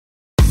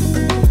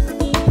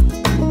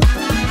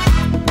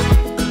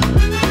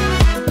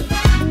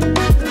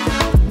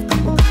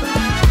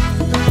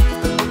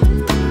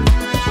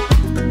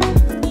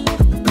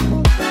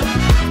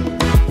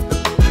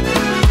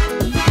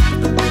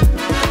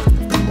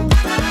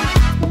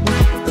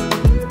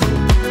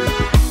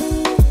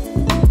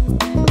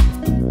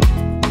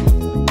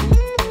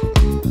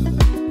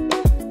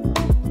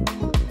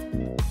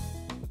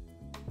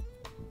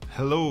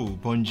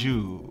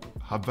Bonjour,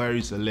 Habari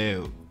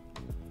Saleo.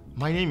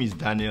 My name is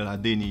Daniel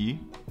Adeni,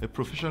 a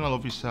professional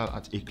officer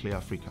at ICLE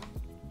Africa.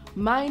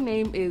 My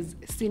name is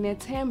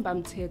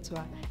Sinetemba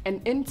Mtetwa,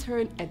 an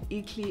intern at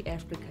ICLE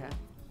Africa.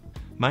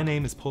 My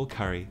name is Paul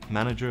Curry,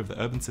 manager of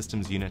the Urban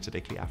Systems Unit at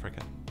ICLE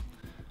Africa.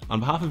 On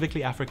behalf of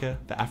ICLE Africa,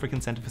 the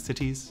African Centre for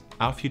Cities,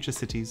 Our Future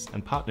Cities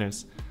and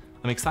partners,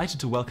 I'm excited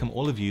to welcome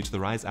all of you to the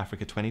Rise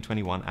Africa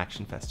 2021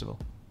 Action Festival.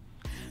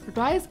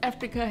 Rise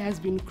Africa has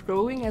been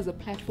growing as a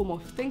platform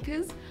of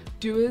thinkers,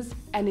 doers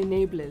and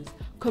enablers,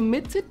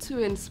 committed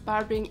to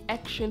inspiring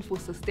action for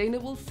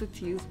sustainable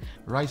cities.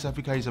 Rise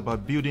Africa is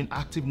about building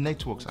active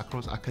networks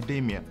across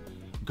academia,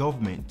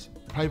 government,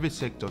 private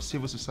sector,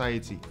 civil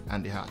society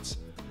and the arts.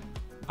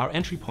 Our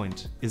entry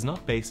point is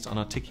not based on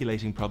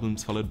articulating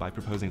problems followed by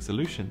proposing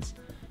solutions,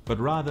 but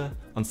rather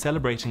on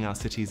celebrating our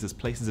cities as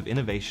places of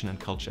innovation and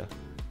culture,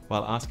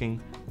 while asking,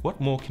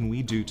 what more can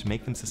we do to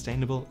make them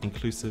sustainable,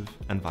 inclusive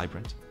and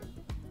vibrant?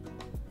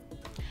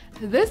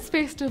 This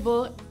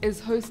festival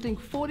is hosting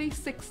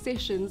 46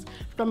 sessions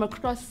from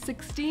across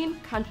 16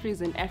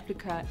 countries in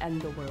Africa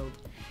and the world.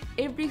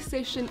 Every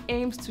session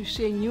aims to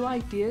share new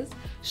ideas,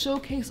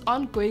 showcase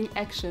ongoing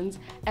actions,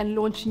 and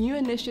launch new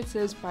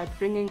initiatives by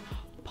bringing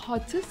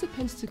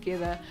participants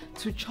together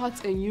to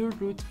chart a new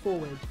route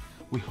forward.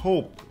 We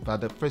hope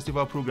that the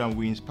festival program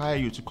will inspire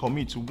you to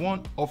commit to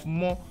one or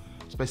more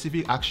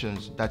specific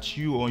actions that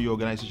you or your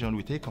organization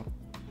will take on.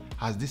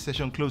 As this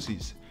session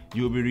closes,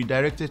 you will be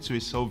redirected to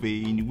a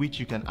survey in which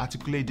you can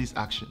articulate these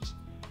actions.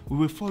 We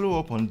will follow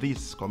up on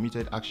these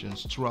committed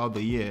actions throughout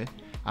the year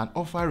and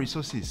offer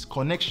resources,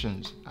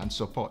 connections, and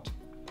support.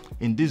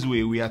 In this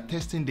way, we are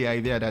testing the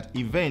idea that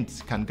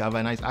events can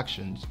galvanize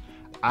actions,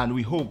 and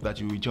we hope that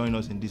you will join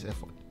us in this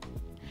effort.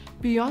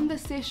 Beyond the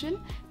session,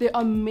 there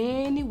are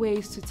many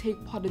ways to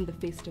take part in the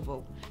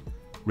festival.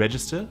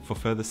 Register for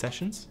further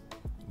sessions.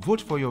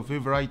 Vote for your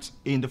favorites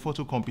in the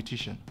photo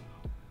competition.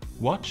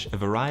 Watch a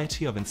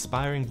variety of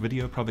inspiring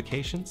video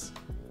provocations.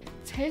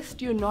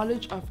 Test your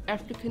knowledge of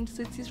African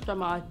cities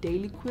from our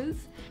daily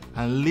quiz.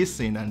 And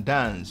listen and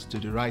dance to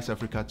the Rise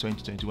Africa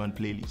 2021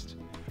 playlist.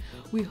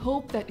 We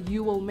hope that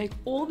you will make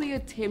all the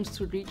attempts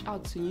to reach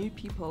out to new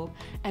people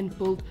and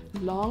build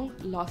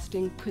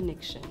long-lasting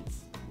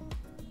connections.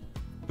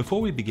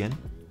 Before we begin,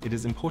 it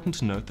is important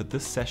to note that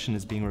this session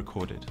is being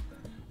recorded,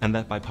 and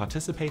that by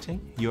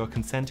participating, you are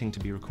consenting to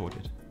be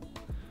recorded.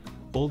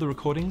 All the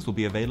recordings will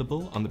be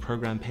available on the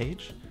program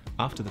page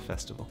after the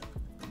festival.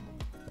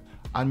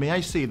 And may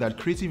I say that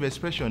creative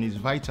expression is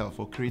vital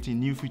for creating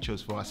new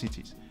futures for our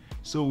cities.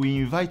 So we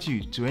invite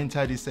you to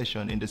enter this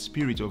session in the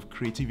spirit of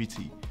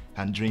creativity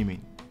and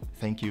dreaming.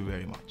 Thank you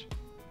very much.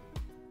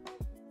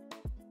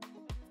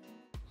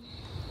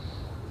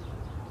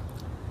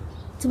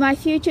 To my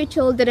future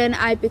children,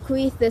 I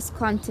bequeath this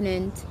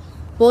continent,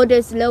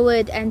 borders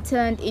lowered and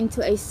turned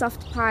into a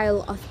soft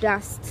pile of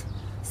dust,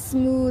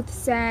 smooth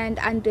sand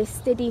under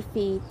steady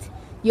feet.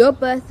 Your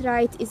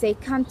birthright is a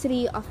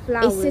country of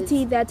flowers, a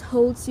city that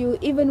holds you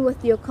even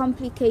with your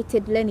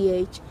complicated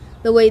lineage,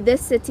 the way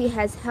this city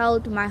has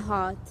held my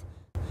heart,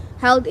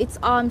 held its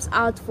arms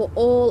out for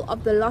all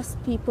of the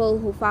lost people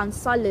who found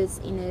solace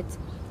in it.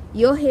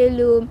 Your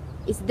heirloom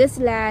is this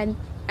land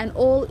and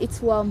all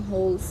its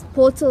wormholes,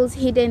 portals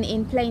hidden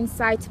in plain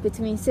sight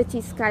between city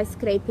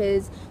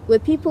skyscrapers, where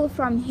people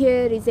from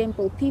here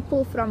resemble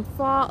people from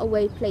far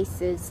away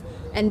places,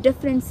 and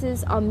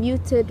differences are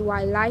muted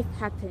while life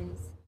happens.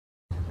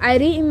 I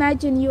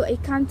reimagine you a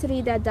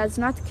country that does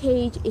not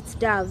cage its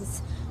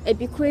doves, a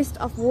bequest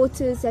of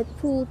waters that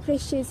pool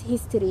precious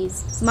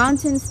histories,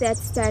 mountains that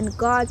stand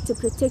guard to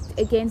protect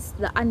against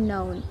the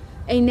unknown,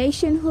 a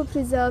nation who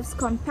preserves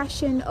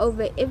compassion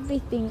over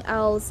everything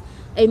else,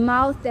 a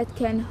mouth that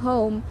can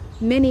hum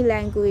many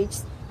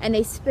languages, and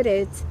a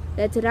spirit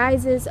that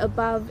rises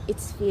above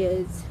its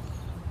fears.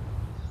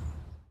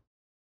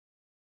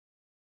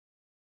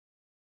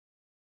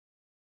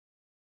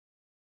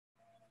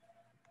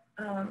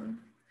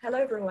 Hello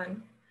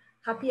everyone,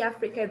 happy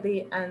Africa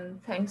Day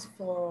and thanks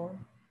for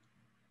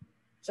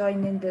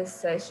joining this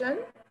session.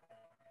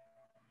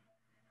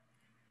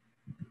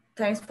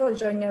 Thanks for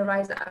joining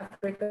Rise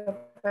Africa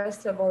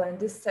Festival and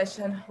this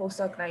session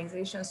host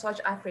organization Search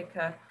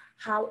Africa,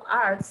 how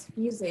arts,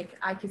 music,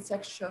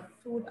 architecture,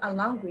 food and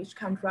language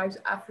can drive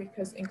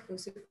Africa's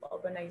inclusive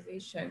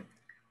urbanization.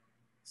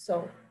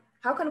 So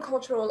how can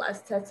cultural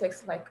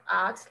aesthetics like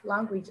art,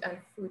 language and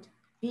food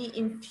be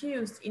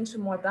infused into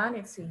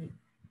modernity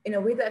in a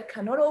way that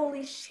can not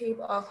only shape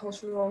our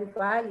cultural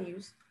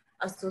values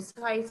as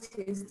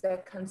societies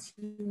that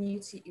continue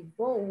to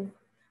evolve,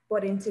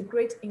 but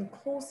integrate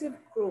inclusive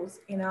growth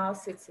in our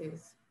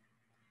cities?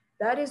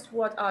 That is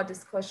what our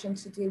discussion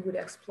today would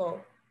explore.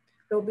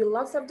 There will be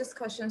lots of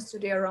discussions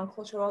today around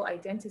cultural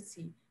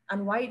identity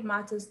and why it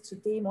matters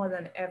today more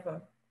than ever.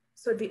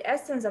 So the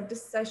essence of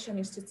this session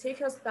is to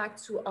take us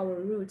back to our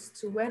roots,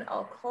 to when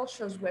our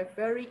cultures were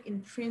very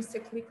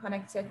intrinsically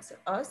connected to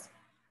us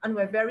and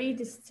were very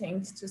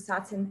distinct to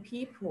certain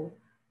people,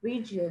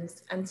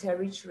 regions, and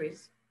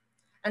territories.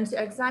 and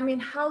to examine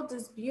how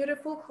these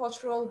beautiful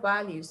cultural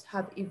values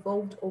have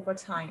evolved over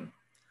time,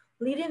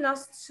 leading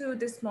us to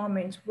this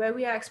moment where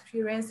we are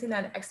experiencing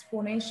an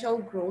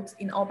exponential growth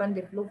in urban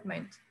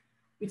development,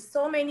 with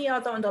so many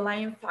other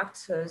underlying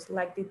factors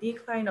like the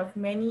decline of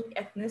many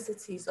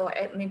ethnicities or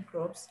ethnic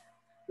groups,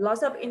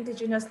 loss of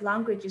indigenous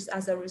languages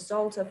as a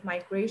result of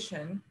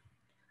migration,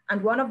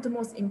 and one of the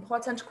most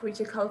important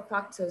critical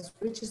factors,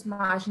 which is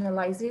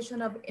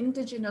marginalization of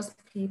indigenous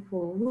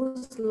people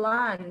whose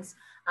lands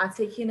are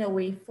taken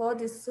away for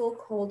this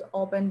so-called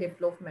urban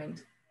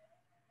development.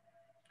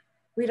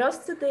 With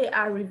us today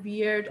are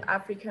revered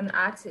African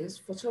artists,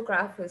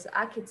 photographers,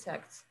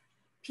 architects,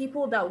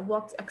 people that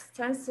worked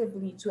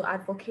extensively to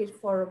advocate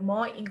for a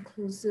more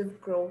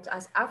inclusive growth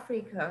as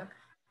Africa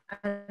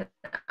and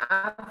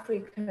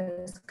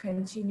Africans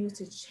continue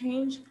to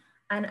change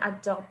and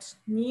adopt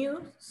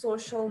new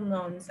social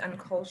norms and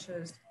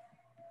cultures.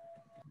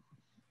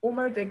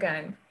 Omar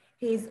Degan,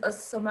 he is a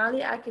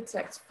Somali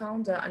architect,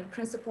 founder and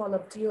principal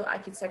of Dio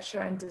Architecture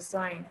and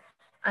Design,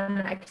 an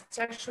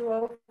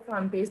architectural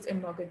firm based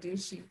in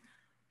Mogadishu.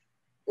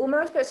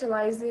 Umar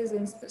specializes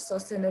in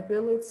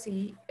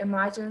sustainability,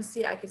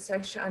 emergency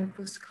architecture, and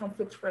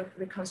post-conflict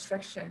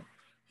reconstruction.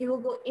 He will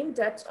go in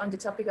depth on the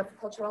topic of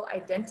cultural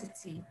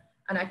identity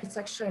and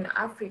architecture in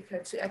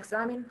Africa to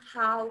examine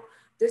how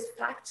these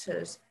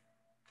factors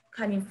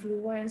can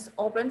influence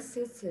urban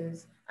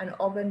cities and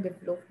urban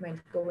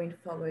development going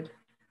forward.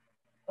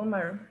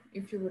 Umar,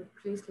 if you would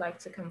please like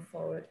to come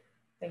forward.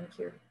 Thank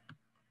you.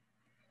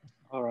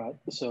 All right.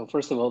 So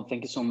first of all,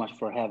 thank you so much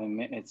for having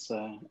me. It's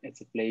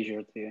a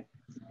pleasure to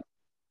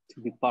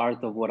be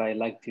part of what I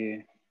like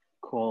to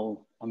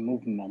call a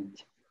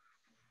movement.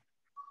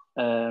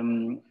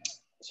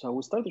 So I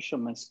will start to share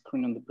my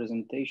screen on the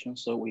presentation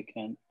so we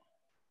can,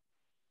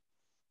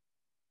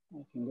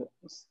 I can go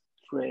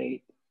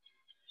straight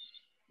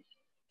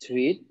to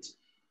it.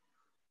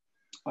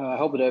 I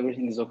hope that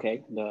everything is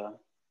okay.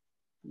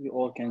 You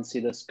all can see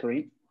the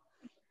screen.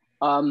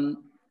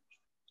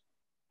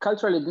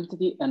 Cultural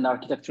identity and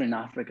architecture in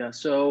Africa.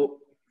 So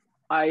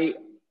I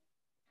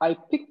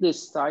picked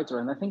this title,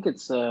 and I think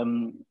it's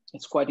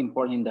quite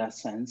important in that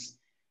sense,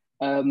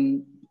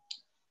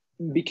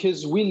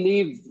 because we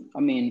live. I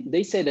mean,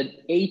 they say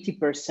that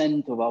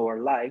 80% of our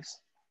lives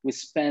we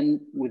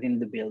spend within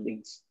the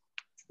buildings.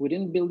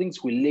 Within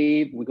buildings, we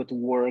live, we go to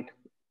work.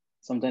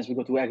 Sometimes we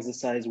go to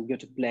exercise, we go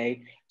to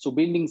play. So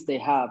buildings, they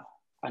have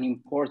an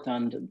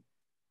important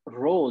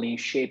role in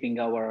shaping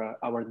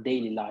our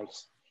daily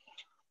lives,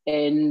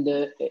 and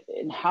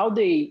how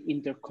they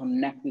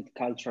interconnect with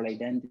cultural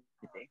identity.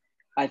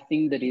 I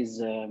think that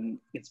is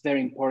it's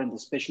very important,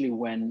 especially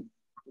when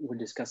we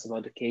discuss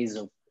about the case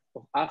of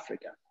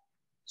Africa.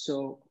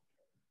 So,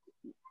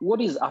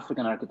 what is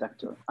African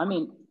architecture? I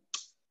mean,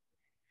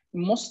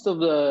 most of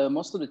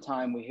the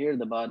time we hear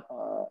about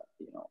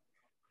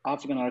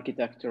African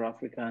architecture,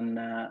 African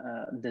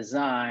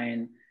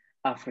design,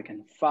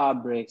 African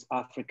fabrics,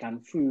 African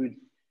food,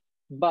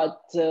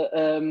 but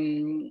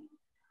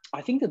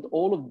I think that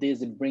all of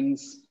this, it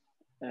brings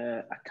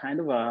a kind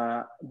of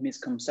a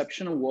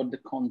misconception of what the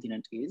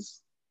continent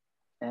is.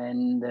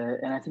 And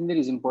I think that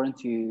is important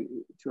to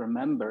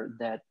remember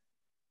that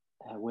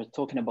we're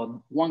talking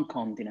about one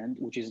continent,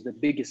 which is the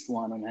biggest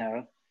one on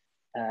Earth,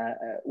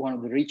 one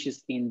of the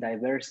richest in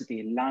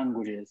diversity,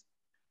 languages,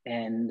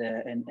 and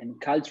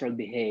cultural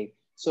behavior.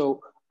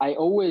 So I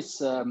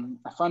always,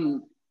 I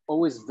find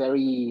always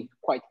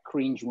quite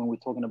cringe when we're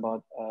talking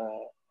about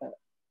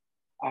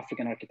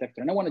African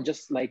architecture. And I want to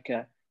just like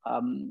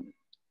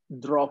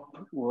drop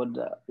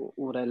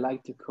what I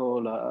like to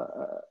call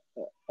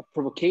a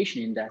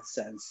provocation in that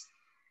sense,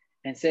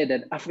 and say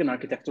that African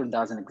architecture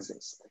doesn't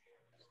exist.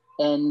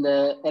 And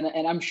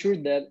I'm sure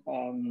that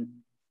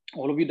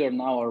all of you that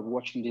now are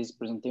watching this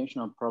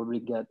presentation will probably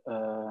get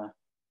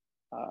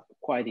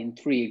quite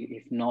intrigued,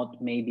 if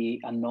not maybe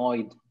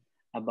annoyed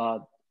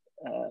about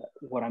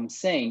what I'm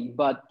saying.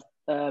 But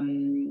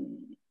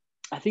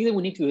I think that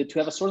we need to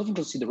have a sort of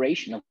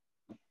consideration of,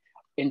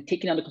 and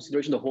taking under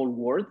consideration the whole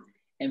world,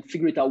 and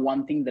figure it out.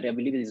 One thing that I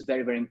believe is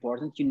very, very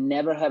important. You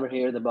never ever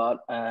heard about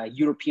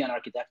European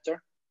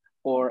architecture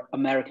or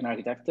American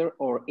architecture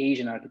or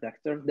Asian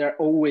architecture. They're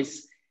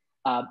always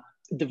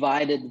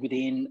divided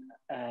within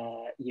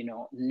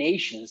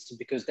nations,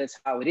 because that's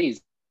how it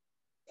is.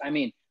 I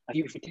mean, if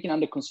you're taking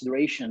under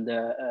consideration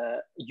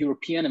the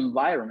European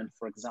environment,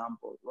 for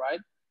example, right?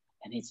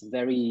 And it's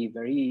very,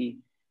 very,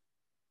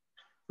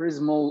 very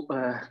small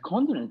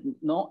continent,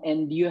 no?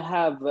 And you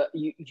have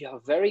you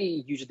have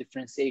very huge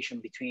differentiation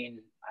between,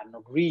 I don't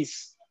know,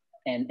 Greece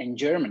and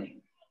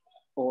Germany,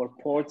 or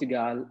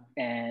Portugal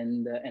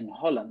and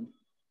Holland.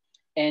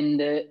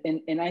 And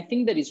I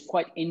think that is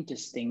quite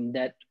interesting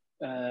that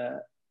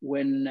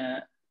when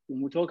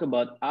we talk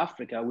about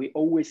Africa, we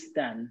always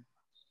tend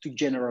to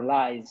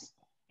generalize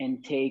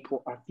and take,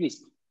 or at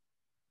least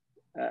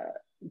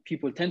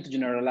people tend to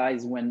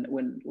generalize when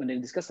they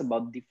discuss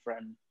about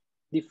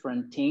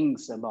different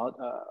things about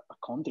a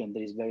continent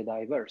that is very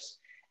diverse.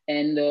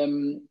 And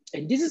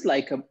this is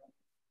like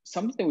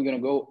something that we're going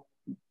to go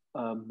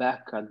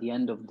back at the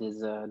end of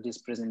this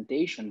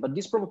presentation, but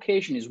this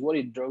provocation is what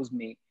it draws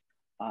me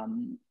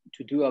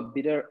to do a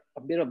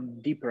bit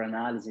of deeper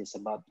analysis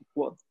about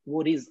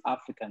what is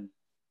African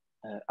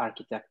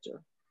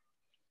architecture.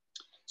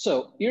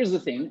 So here's the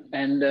thing,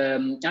 and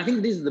I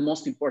think this is the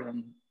most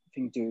important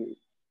thing to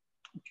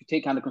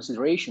take under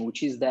consideration,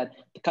 which is that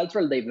the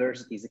cultural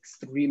diversity is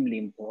extremely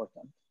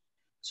important.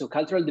 So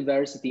cultural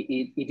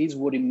diversity, it is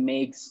what it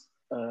makes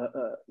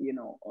the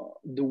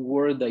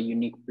world a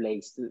unique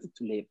place to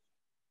live.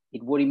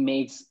 What it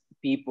makes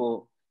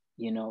people,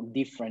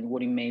 different,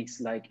 what it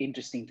makes like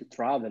interesting to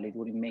travel,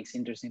 what it makes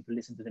interesting to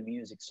listen to the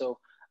music. So,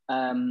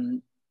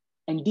 and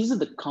this is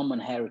the common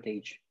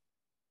heritage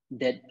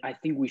that I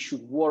think we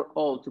should work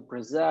all to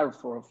preserve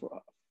for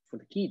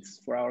the kids,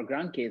 for our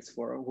grandkids,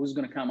 for who's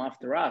going to come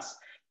after us.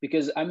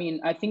 Because I mean,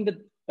 I think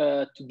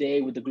that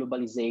today with the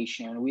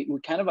globalization, we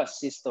kind of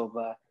assist of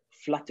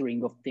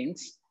fluttering of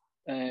things,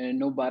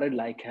 no matter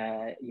like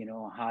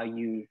how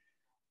you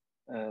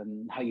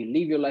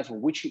live your life, or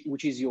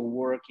which is your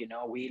work.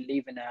 We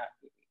live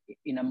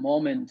in a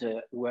moment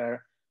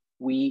where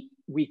we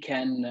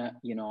can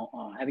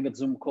having a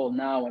Zoom call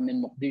now. I'm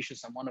in Mogadishu,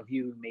 someone of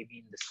you maybe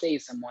in the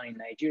States, someone in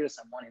Nigeria,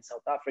 someone in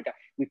South Africa.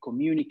 We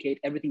communicate,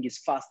 everything is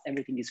fast,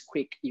 everything is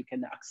quick. You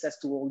can access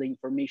to all the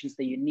informations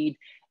that you need,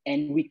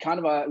 and we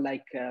kind of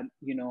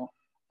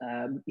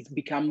it's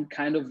become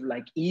kind of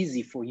like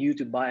easy for you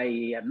to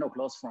buy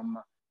clothes from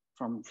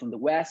the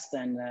West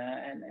and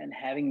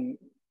having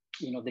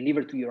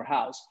delivered to your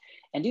house.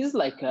 And this is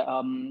like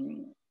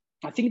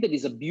I think that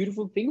is a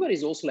beautiful thing, but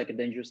it's also like a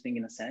dangerous thing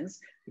in a sense,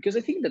 because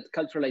I think that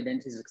cultural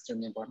identity is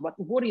extremely important. But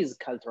what is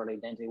cultural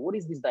identity? What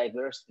is this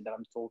diversity that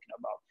I'm talking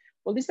about?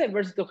 Well, this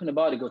diversity talking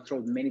about, it goes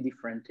through many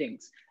different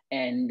things.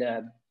 And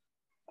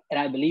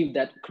I believe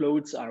that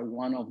clothes are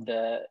one of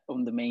the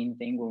main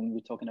thing when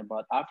we're talking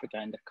about Africa,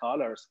 and the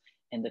colors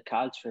and the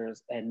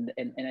cultures. And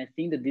I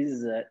think that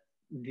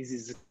this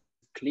is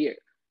clear.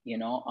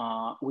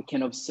 We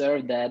can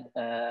observe that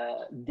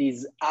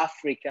this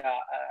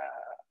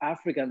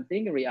African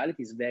thing in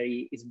reality is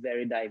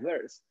very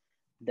diverse.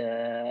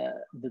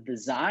 The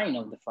design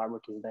of the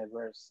fabric is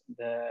diverse.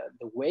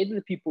 The way that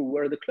the people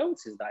wear the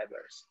clothes is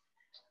diverse,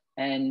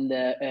 and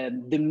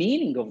the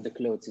meaning of the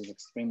clothes is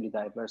extremely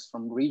diverse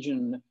from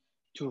region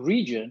to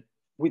region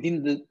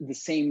within the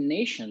same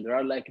nation. There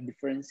are like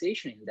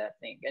differentiation in that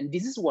thing, and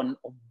this is one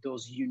of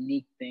those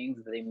unique things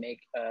that they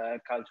make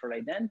cultural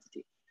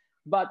identity.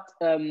 But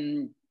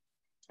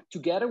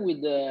together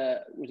with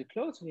the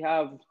clothes, we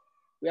have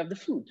the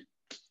food.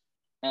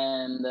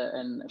 And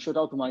shout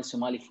out to my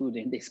Somali food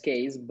in this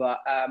case, but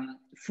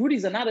food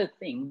is another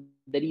thing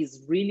that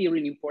is really,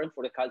 really important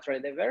for the cultural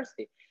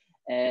diversity.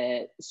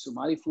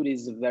 Somali food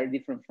is very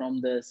different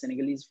from the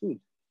Senegalese food.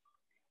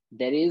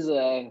 That is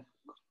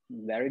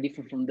very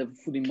different from the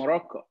food in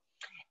Morocco.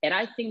 And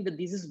I think that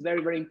this is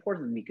very, very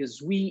important,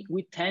 because we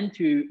tend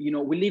to,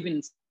 we live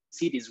in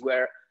cities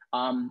where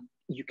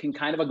you can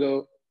kind of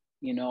go,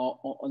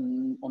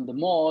 on the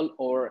mall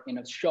or in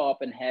a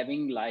shop and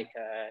having like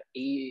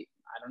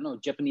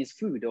Japanese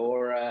food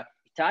or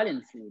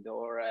Italian food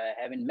or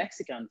having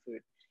Mexican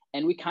food.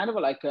 And we kind of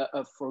like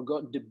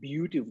forgot the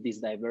beauty of this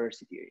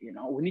diversity.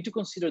 We need to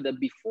consider that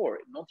before,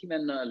 not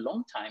even a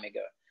long time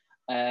ago.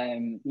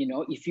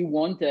 If you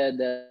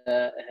wanted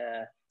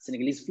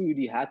Senegalese food,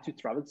 you had to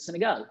travel to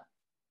Senegal.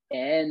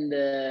 And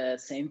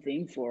same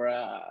thing for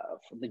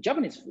the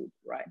Japanese food,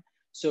 right?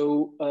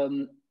 So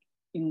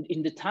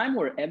in the time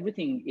where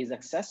everything is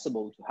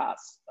accessible to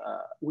us,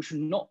 we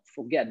should not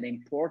forget the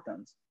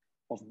importance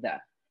of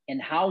that,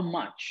 and how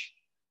much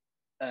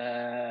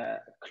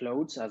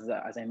clothes,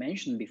 as I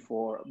mentioned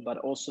before, but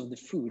also the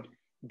food,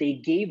 they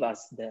gave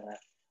us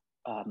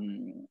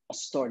a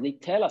story. They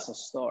tell us a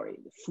story.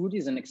 The food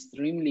is an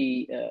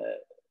extremely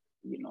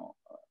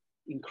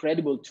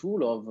incredible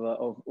tool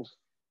of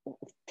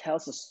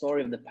tells a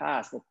story of the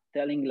past, of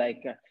telling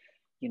like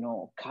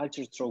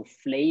culture through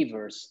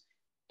flavors,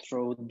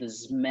 through the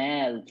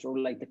smell,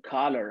 through like the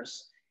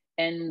colors,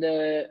 and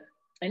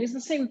it's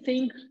the same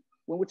thing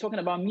when we're talking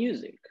about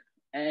music.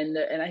 And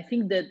I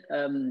think that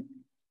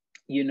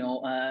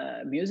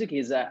music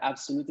is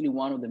absolutely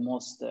one of the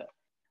most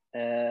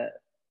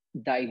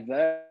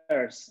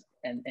diverse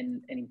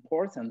and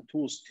important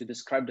tools to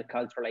describe the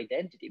cultural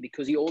identity,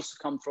 because you also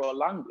come through a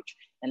language,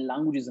 and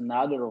language is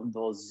another of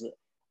those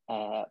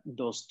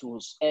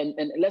tools.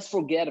 And let's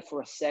forget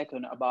for a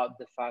second about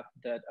the fact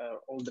that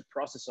all the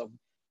process of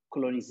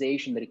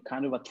colonization that it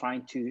kind of are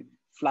trying to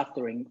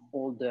flattering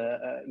all the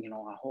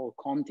a whole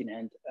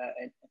continent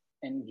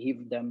and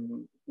give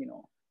them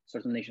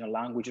certain national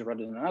language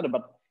rather than another.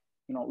 But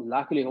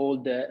luckily all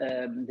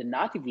the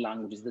native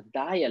languages, the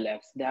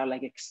dialects, they are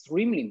like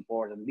extremely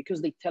important,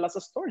 because they tell us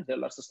a story,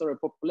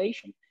 of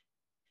population.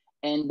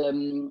 And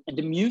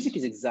the music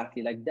is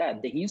exactly like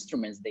that. The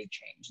instruments, they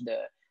change.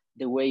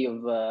 The way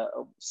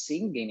of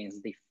singing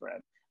is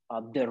different.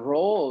 The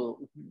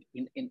role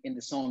in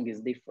the song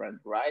is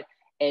different, right?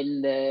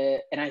 And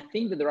I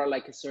think that there are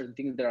like certain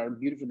things that are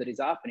beautiful that is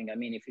happening. I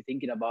mean, if you're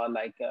thinking about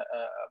like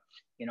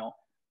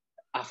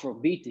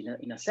Afrobeat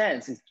in a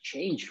sense. It's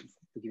changed,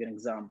 to give an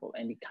example,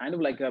 and it kind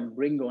of like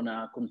bring on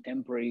a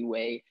contemporary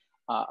way,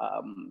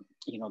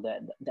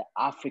 the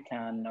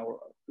African or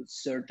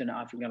certain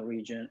African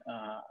region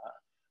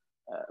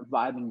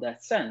vibe in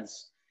that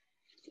sense.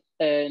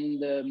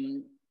 And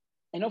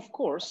of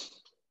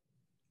course,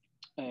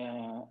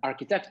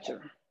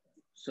 architecture.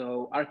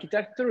 So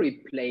architecture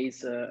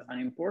plays an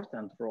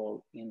important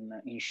role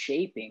in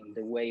shaping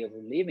the way of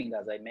living,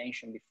 as I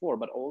mentioned before,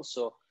 but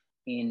also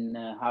in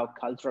how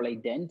cultural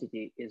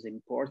identity is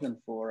important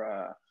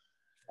for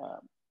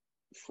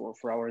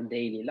our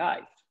daily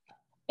life.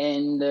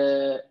 And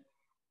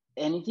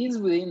it is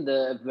within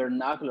the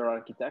vernacular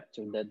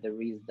architecture that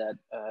there is that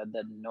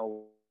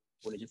knowledge.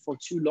 For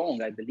too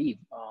long, I believe,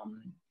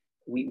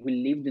 we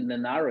lived in the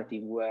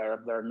narrative where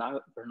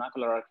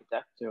vernacular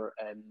architecture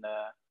and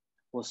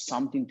was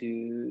something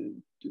to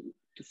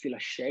feel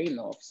ashamed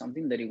of,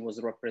 something that it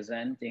was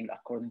representing,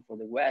 according for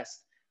the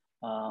West,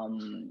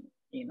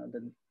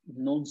 the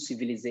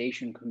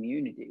non-civilization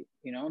community,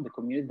 the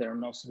community that are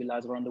not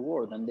civilized around the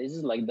world. And this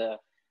is like the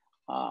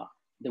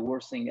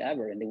worst thing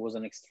ever. And it was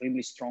an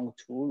extremely strong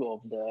tool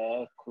of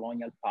the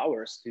colonial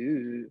powers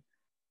to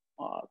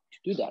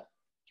do that.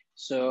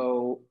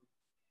 So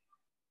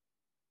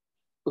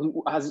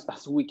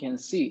as we can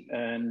see,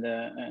 and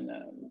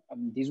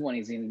this one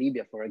is in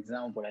Libya, for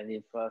example, and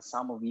if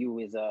some of you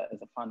is a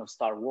fan of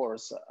Star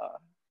Wars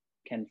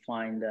can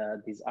find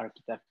this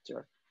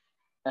architecture.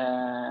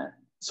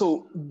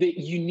 So the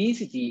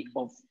unicity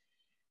of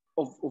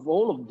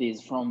all of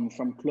this, from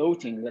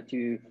clothing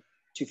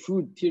to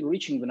food to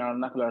reaching the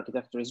vernacular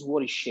architecture, is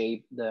what is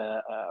shaped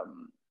the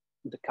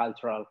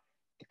cultural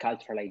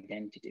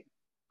identity.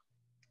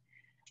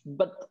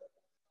 But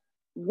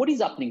what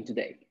is happening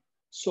today?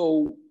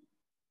 So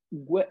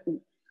where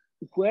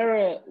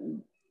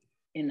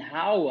and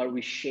how are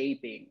we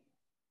shaping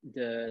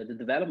the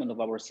development of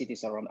our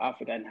cities around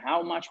Africa, and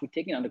how much we're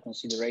taking under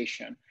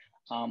consideration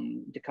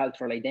the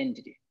cultural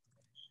identity?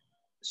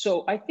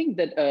 So I think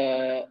that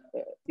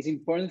it's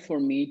important for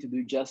me to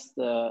do just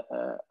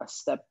a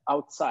step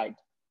outside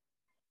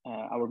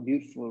our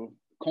beautiful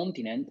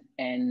continent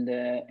and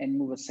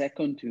move a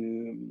second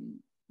to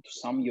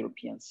some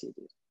European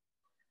cities.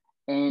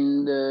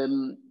 And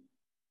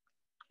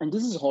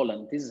this is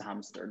Holland, this is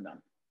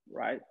Amsterdam,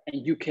 right?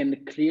 And you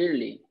can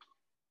clearly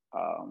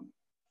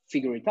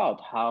figure it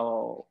out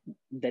how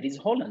that is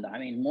Holland. I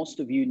mean, most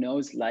of you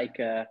knows like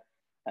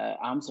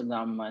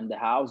Amsterdam and the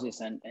houses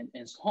and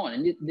so on.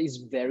 And it is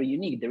very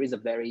unique. There is a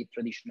very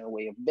traditional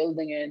way of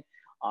building it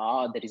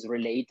that is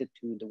related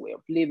to the way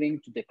of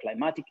living, to the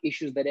climatic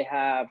issues that they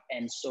have,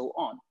 and so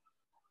on.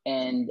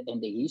 And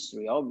the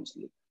history,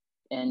 obviously.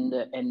 And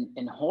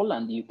in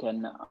Holland, you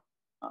can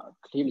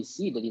clearly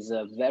see that is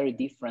very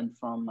different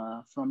from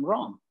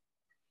Rome,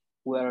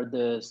 where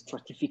the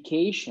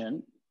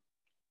stratification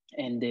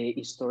and the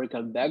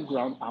historical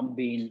background have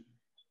been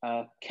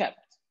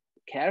kept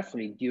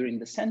carefully during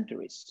the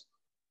centuries.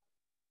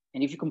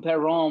 And if you compare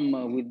Rome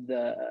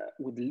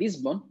with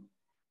Lisbon,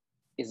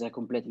 is a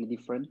completely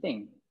different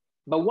thing.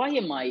 But why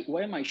am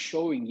I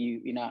showing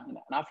you in an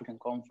African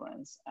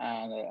conference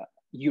and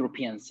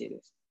European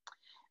cities?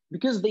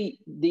 Because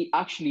they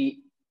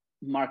actually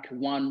mark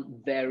one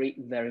very,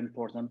 very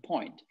important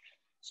point.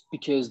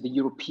 Because the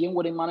European,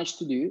 what they managed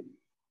to do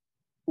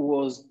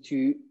was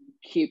to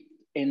keep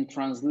and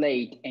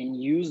translate and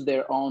use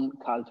their own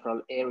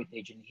cultural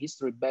heritage and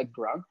history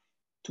background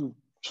to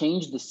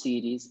change the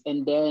cities,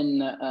 and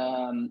then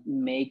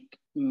make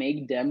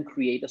them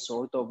create a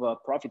sort of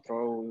profit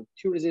through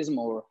tourism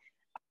or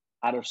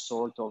other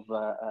sort of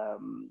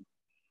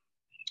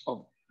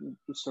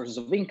sources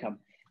of income.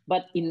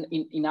 But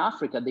in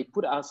Africa, they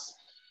put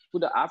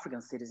the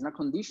African cities in a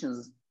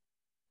conditions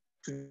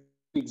to do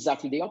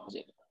exactly the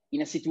opposite.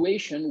 In a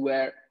situation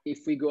where,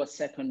 if we go a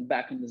second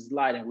back in the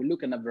slide and we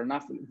look at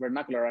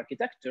vernacular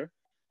architecture,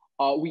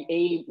 we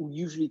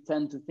usually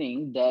tend to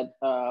think that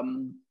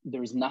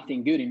there is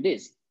nothing good in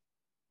this,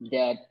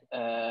 that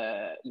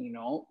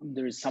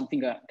there is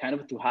something kind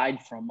of to hide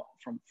from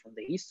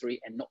the history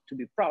and not to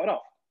be proud of.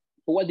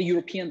 But what the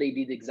European, they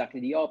did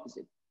exactly the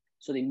opposite.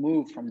 So they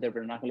moved from their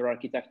vernacular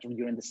architecture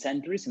during the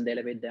centuries and they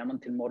elevate them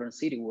until modern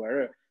city,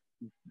 where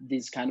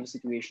this kind of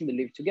situation they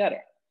live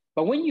together.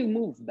 But when you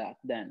move back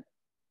then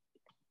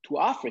to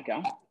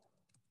Africa,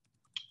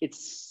 it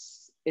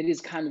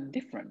is kind of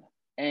different.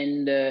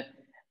 And I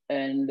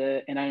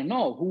don't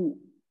know who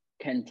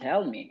can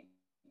tell me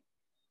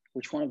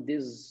which one of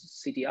these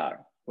cities are,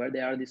 where they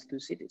are, these two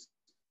cities.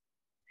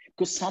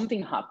 Because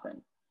something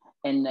happened,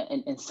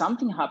 and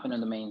something happened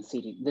in the main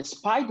city,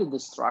 despite the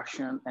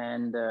destruction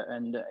and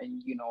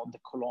the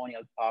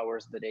colonial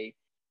powers that they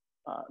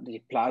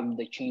planned,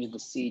 they changed the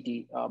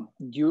city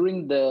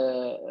during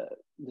the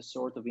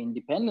sort of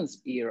independence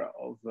era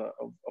of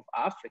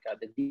Africa.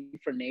 The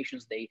different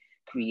nations, they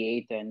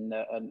create an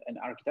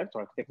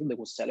architecture that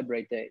will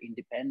celebrate the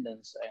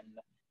independence and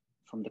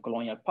from the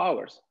colonial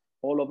powers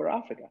all over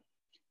Africa.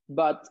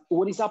 But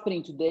what is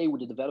happening today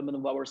with the development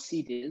of our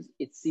cities,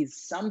 it is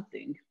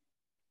something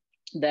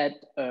that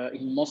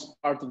in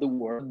most parts of the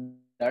world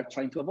they are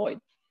trying to avoid.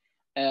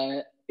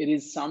 It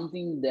is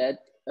something that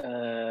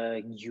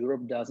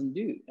Europe doesn't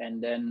do.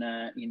 And then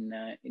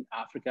in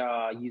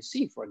Africa, you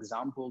see, for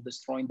example,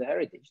 destroying the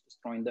heritage,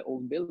 destroying the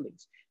old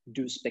buildings,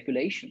 do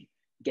speculation,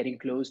 getting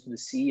close to the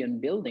sea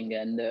and building,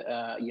 and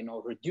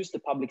reduce the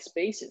public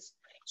spaces.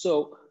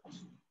 So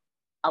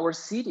our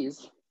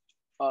cities,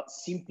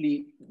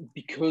 simply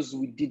because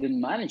we didn't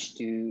manage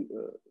to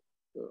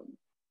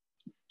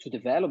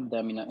develop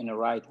them in a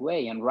right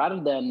way, and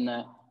rather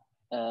than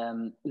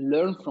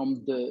learn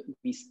from the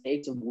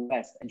mistakes of the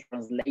West and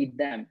translate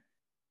them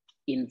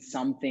in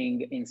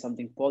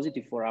something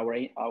positive for our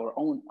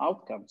own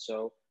outcome.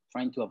 So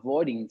trying to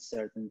avoiding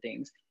certain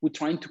things, we're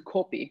trying to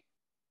copy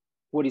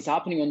what is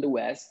happening on the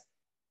West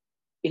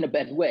in a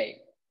bad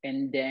way.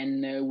 And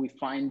then we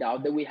find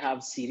out that we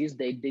have cities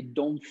they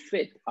don't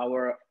fit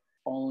our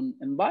own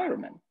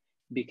environment,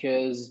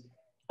 because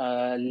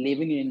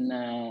living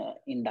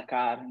in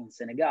Dakar, in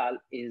Senegal,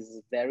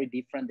 is very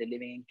different than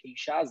living in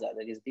Kinshasa.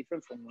 That is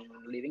different from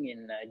living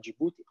in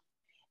Djibouti.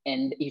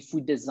 And if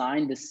we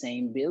design the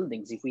same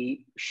buildings, if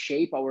we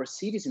shape our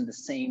cities in the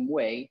same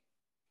way,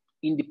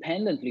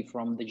 independently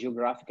from the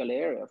geographical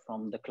area,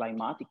 from the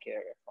climatic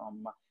area,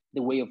 from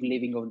the way of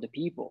living of the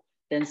people,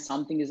 then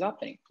something is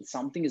happening.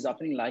 Something is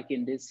happening like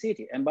in this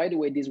city. And by the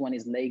way, this one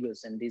is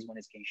Lagos and this one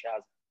is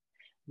Kinshasa.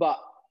 But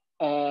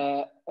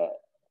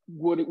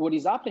what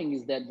is happening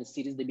is that the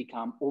cities, they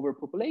become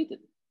overpopulated.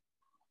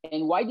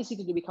 And why the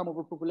cities, they become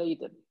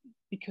overpopulated?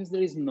 Because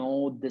there is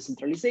no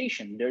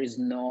decentralization. There is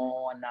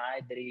no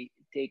neither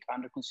take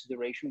under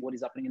consideration what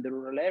is happening in the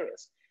rural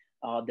areas.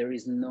 There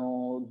is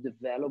no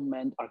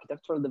development,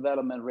 architectural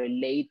development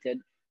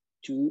related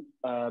to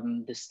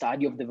the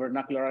study of the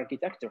vernacular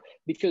architecture.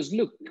 Because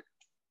look,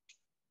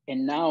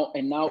 and now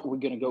we're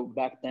going to go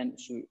back then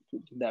to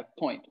that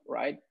point,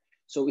 right?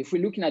 So if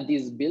we're looking at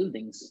these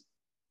buildings,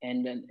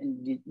 and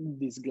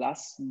these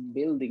glass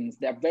buildings,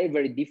 they're very,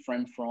 very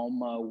different from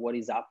what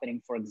is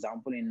happening, for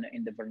example,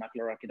 in the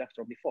vernacular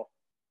architecture before.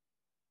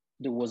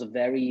 There was a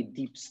very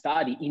deep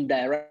study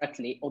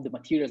indirectly of the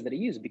materials that they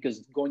use,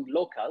 because going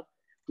local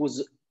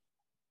was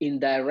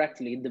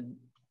indirectly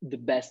the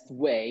best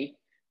way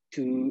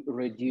to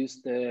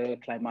reduce the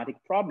climatic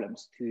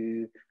problems,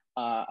 to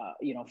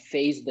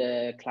face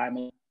the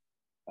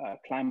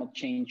climate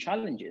change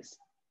challenges.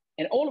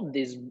 And all of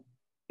this,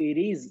 it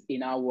is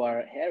in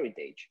our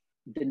heritage.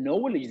 The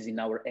knowledge is in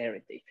our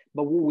heritage.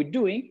 But what we're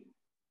doing,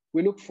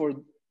 we look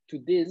to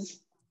this,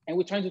 and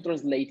we're trying to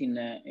translate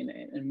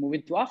and move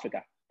it to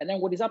Africa. And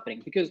then what is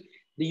happening? Because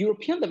the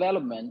European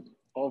development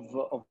of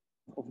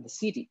the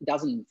city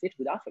doesn't fit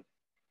with Africa.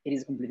 It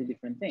is a completely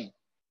different thing.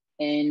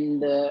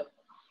 And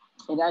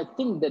I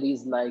think that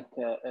is like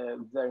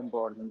very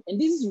important.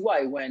 And this is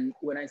why when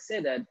I say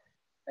that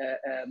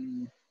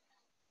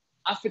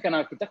African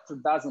architecture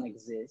doesn't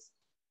exist,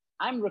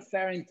 I'm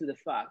referring to the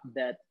fact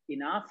that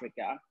in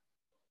Africa,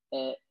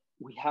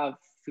 we have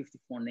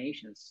 54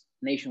 nations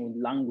with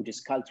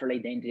languages, cultural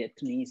identity,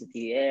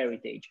 ethnicity,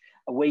 heritage,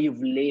 a way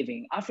of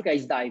living. Africa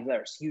is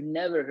diverse. You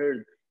never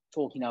heard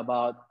talking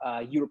about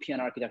European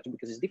architecture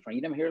because it's different.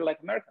 You never hear like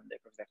American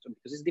architecture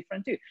because it's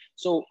different too.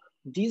 So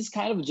this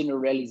kind of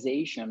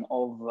generalization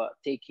of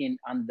taking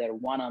under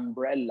one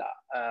umbrella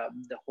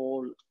the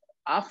whole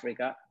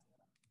Africa,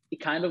 it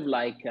kind of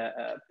like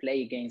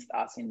play against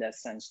us in that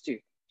sense too.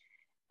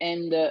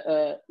 And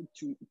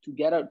to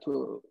get out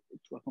to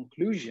a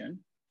conclusion,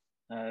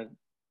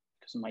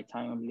 because my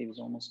time I believe is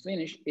almost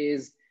finished,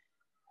 is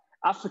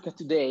Africa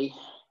today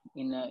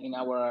in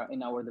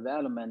our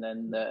development,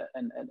 and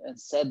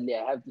sadly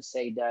I have to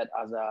say that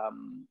as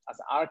an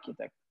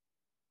architect,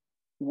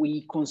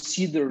 we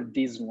consider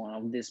this one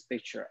of this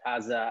picture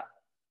as the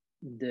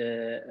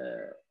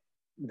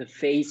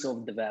face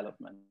of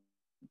development,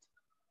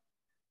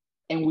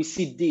 and we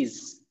see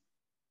this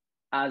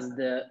as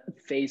the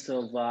face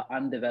of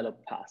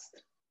undeveloped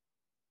past.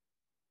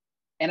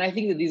 And I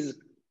think that this is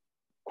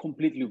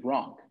completely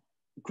wrong.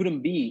 It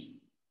couldn't be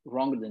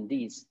wronger than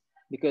this,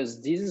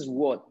 because this is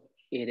what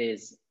it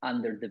is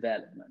under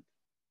development.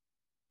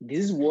 This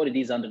is what it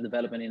is under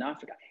development in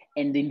Africa.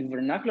 And in the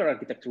vernacular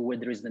architecture, where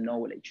there is the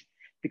knowledge.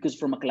 Because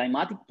from a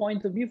climatic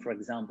point of view, for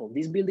example,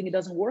 this building, it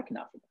doesn't work in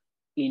Africa.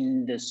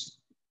 In this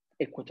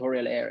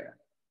equatorial area,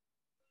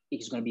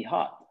 it's gonna be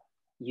hot.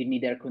 You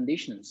need air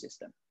conditioning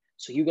system.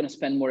 So you're going to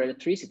spend more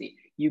electricity.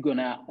 You're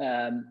not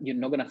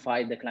going to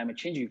fight the climate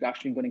change. You're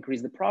actually going to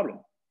increase the problem.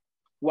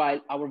 While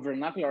our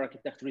vernacular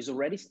architecture is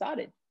already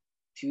started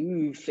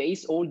to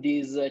face all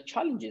these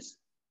challenges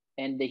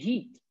and the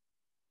heat,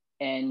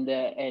 and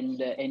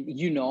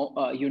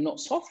you're not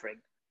suffering.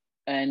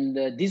 And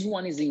this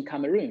one is in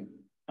Cameroon.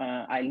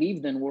 I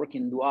lived and work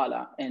in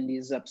Douala, and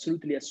is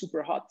absolutely a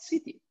super hot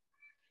city.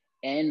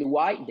 And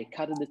why? They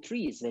cut the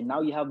trees, and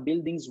now you have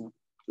buildings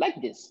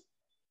like this.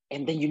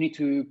 And then you need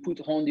to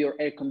put on your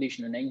air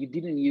conditioning, and you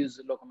didn't use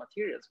local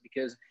materials,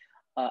 because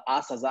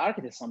us as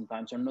architects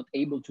sometimes are not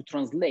able to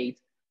translate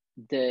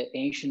the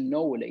ancient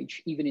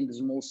knowledge, even in the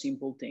small,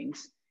 simple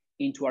things,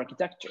 into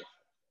architecture.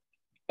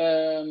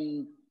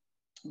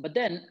 But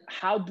then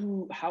how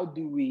do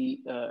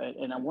we,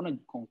 and I want to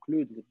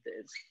conclude with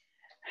this,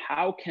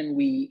 how can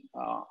we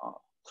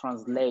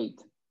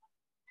translate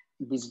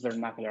this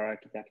vernacular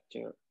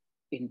architecture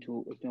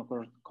into a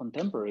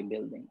contemporary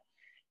building,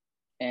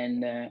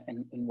 and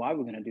why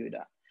we're going to do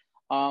that?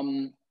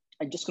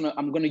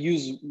 I'm gonna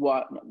use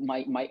what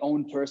my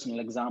own personal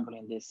example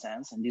in this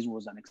sense, and this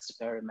was an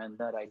experiment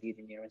that I did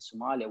here in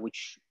Somalia,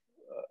 which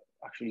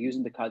actually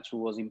using the culture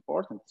was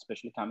important,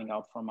 especially coming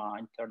out from an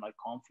internal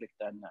conflict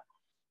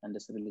and the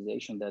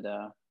civilization that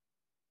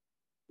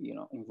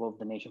involved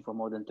the nation for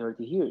more than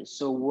 30 years.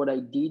 So what I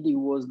did, it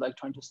was like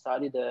trying to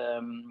study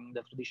the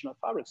traditional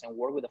fabrics and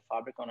work with the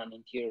fabric on an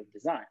interior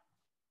design.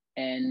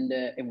 And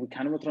we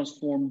kind of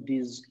transformed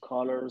these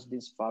colors,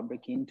 this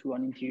fabric, into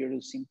an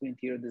simple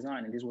interior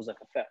design. And this was a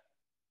cafe.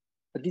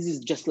 But this is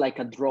just like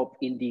a drop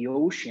in the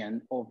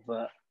ocean of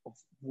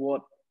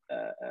what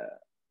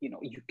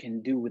you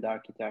can do with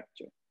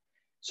architecture.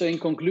 So in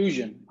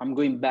conclusion, I'm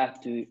going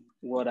back to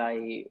what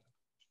I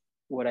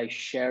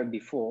shared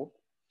before,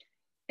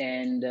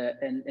 and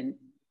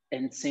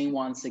saying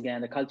once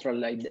again, the cultural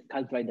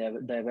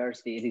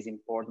diversity, it is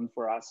important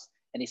for us,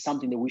 and it's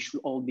something that we should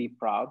all be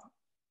proud.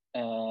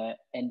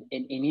 And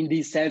in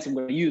this sense, I'm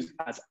going to use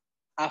as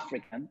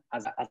African,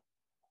 as a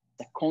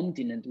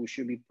continent, we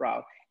should be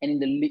proud. And in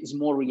the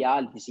small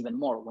realities, even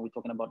more, when we're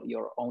talking about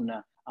your own,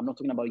 I'm not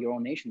talking about your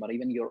own nation, but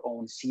even your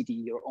own city,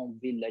 your own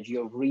village,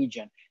 your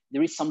region,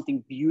 there is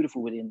something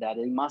beautiful within that.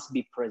 It must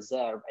be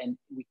preserved. And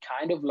we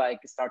kind of like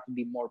start to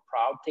be more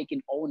proud,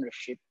 taking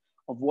ownership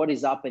of what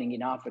is happening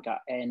in Africa,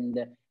 and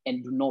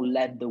do not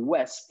let the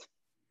West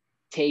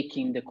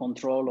taking the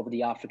control of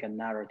the African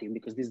narrative,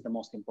 because this is the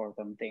most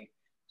important thing.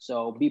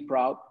 So be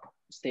proud,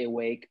 stay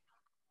awake,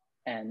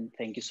 and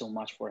thank you so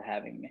much for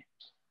having me.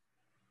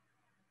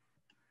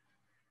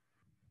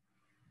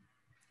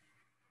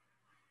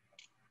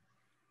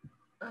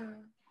 Thank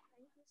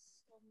you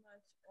so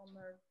much,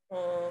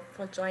 Omar,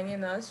 for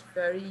joining us.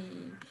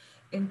 Very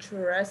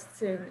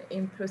interesting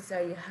inputs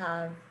that you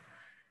have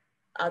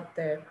out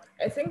there.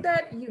 I think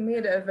that you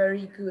made a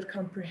very good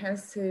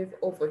comprehensive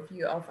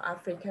overview of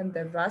African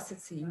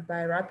diversity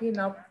by wrapping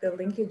up the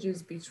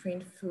linkages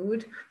between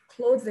food,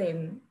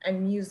 clothing,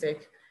 and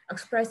music,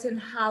 expressing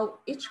how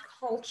each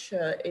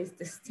culture is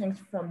distinct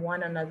from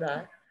one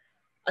another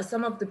as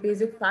some of the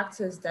basic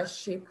factors that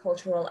shape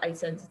cultural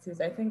identities.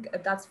 I think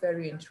that's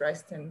very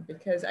interesting,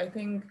 because I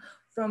think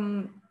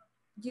from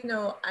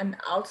an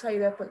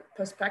outsider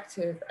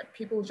perspective,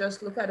 people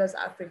just look at us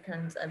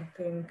Africans and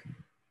think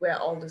we're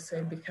all the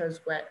same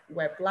because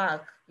we're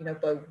black,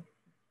 but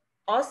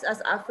us as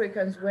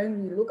Africans,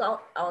 when we look at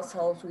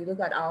ourselves, we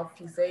look at our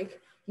physique,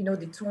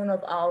 the tone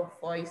of our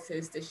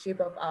voices, the shape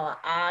of our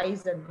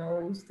eyes and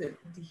nose,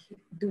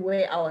 the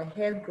way our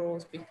hair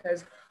grows,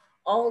 because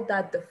all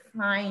that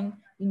define,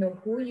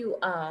 who you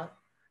are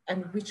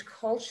and which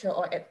culture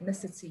or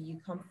ethnicity you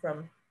come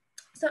from.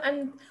 So,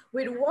 and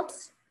with what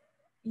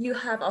you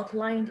have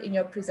outlined in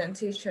your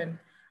presentation,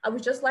 I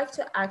would just like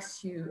to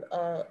ask you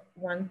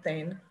one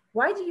thing.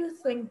 Why do you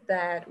think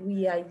that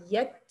we are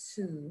yet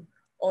to,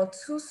 or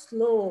too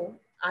slow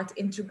at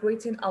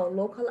integrating our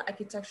local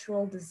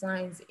architectural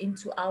designs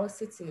into our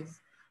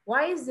cities?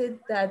 Why is it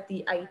that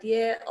the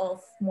idea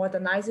of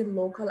modernizing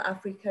local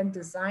African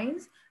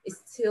designs is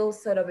still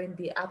sort of in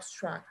the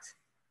abstract?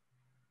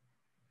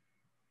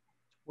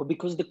 Well,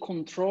 because the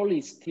control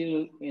is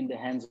still in the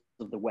hands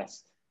of the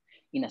West,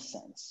 in a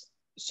sense.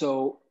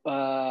 So,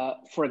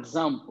 for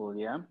example,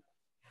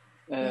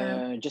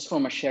 just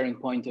from a sharing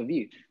point of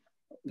view,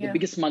 the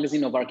biggest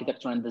magazine of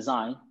architecture and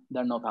design,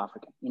 they're not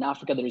African. In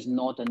Africa, there is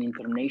not an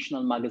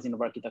international magazine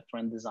of architecture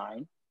and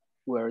design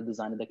where a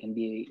designer that can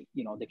be,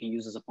 they can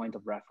use as a point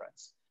of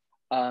reference.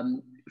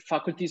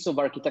 Faculties of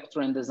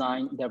architecture and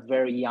design, they're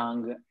very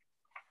young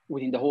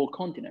within the whole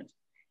continent.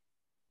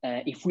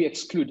 If we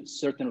exclude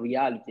certain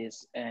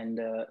realities and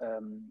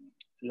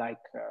like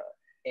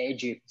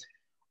Egypt,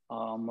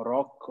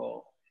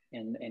 Morocco,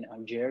 and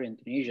Algeria and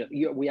Tunisia,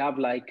 we have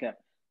like a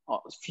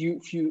few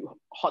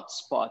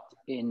hotspots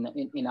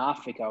in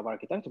Africa of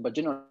architecture, but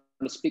generally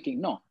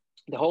speaking, no.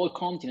 The whole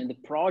continent,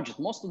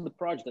 most of the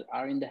projects that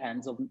are in the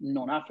hands of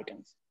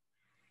non-Africans.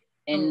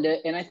 And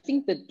I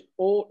think that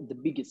the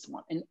biggest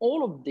one, and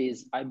all of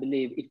this, I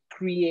believe, it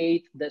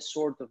creates that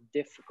sort of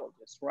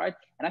difficulties, right?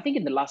 And I think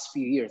in the last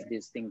few years,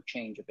 this thing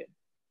changed a bit.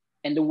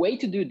 And the way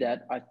to do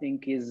that, I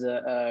think, is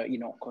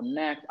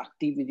connect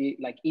activity,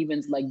 like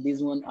events like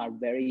this one are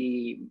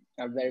very,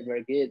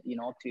 very good,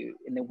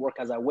 and they work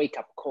as a wake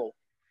up call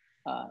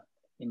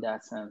in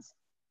that sense.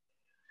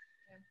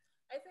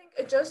 I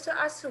think just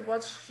to add to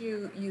what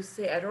you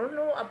say, I don't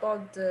know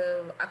about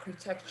the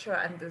architecture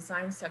and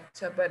design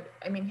sector, but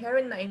I mean, here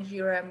in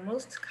Nigeria,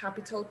 most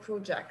capital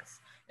projects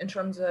in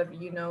terms of,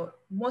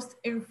 most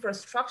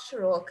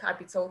infrastructural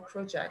capital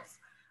projects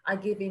are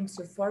given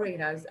to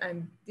foreigners,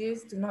 and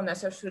these do not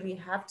necessarily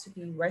have to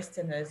be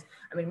Westerners.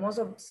 I mean, most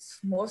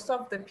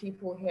of the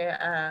people here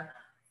are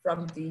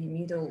from the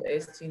Middle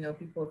East,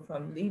 people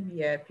from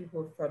Libya,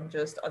 people from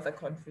just other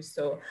countries.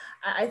 So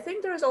I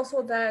think there is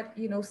also that,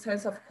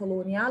 sense of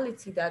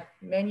coloniality that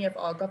many of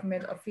our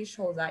government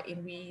officials are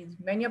in.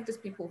 Many of these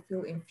people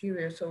feel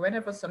inferior. So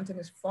whenever something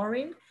is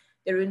foreign,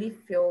 they really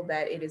feel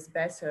that it is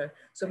better.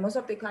 So most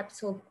of the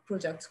capital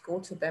projects go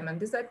to them. And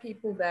these are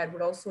people that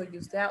would also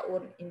use their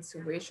own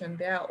intuition,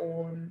 their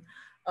own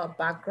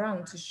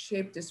background to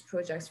shape these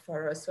projects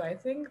for us. So I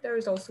think there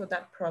is also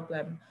that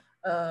problem,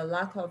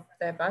 lack of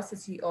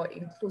diversity or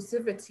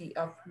inclusivity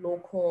of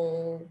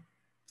local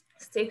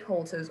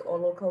stakeholders or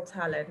local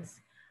talents.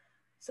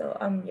 So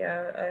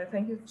yeah,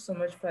 thank you so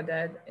much for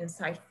that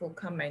insightful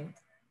comment.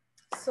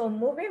 So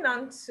moving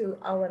on to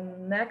our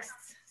next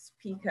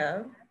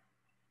speaker.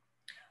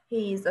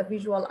 He is a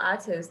visual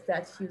artist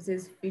that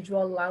uses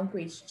visual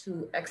language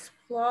to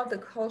explore the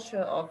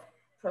culture of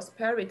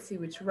prosperity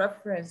with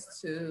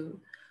reference to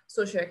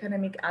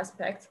socioeconomic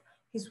aspects.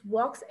 His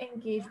works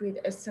engage with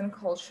Eastern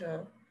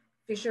culture,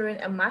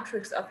 featuring a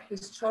matrix of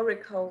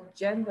historical,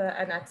 gender,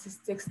 and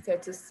artistic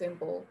status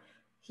symbol.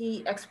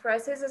 He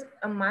expresses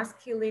a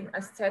masculine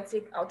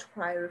aesthetic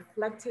outcry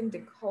reflecting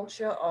the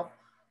culture of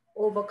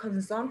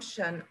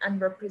overconsumption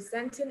and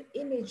representing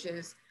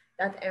images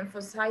that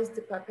emphasize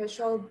the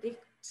perpetual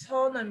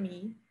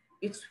dichotomy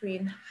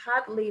between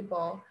hard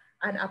labor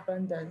and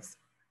abundance.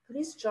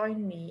 Please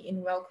join me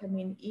in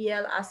welcoming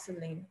E.L.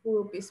 Asselin, who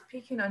will be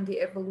speaking on the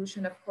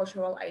evolution of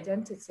cultural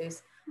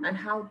identities and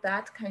how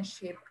that can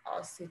shape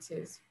our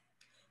cities.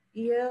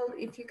 E.L.,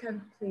 if you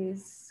can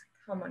please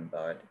come on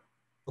board.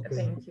 Okay.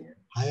 Thank you.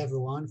 Hi,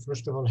 everyone.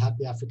 First of all,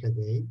 happy Africa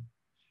Day.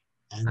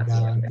 And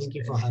thank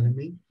you for having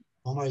me.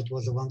 Omar, it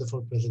was a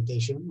wonderful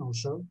presentation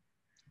also.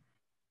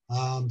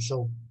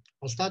 So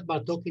I'll start by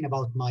talking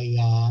about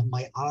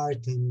my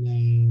art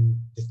and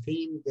the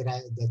theme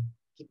that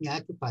keep me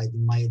occupied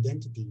in my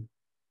identity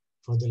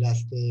for the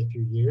last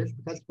few years.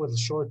 Because it was a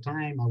short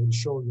time, I will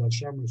show you. I'll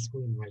share my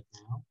screen right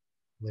now.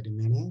 Wait a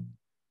minute.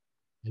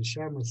 I'll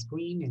share my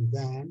screen and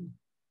then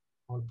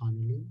all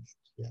panelists.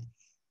 Yes.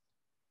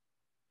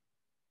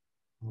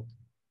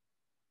 Okay.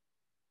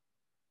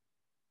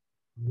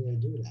 How do I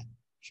do that?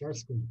 Share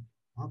screen.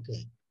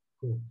 Okay.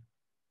 Cool.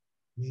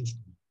 Main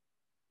screen.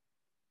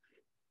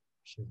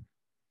 Sure.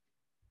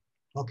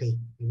 Okay,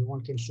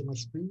 everyone can see my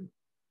screen?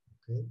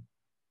 Okay.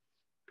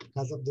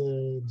 Because of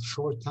the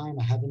short time,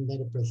 I haven't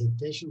made a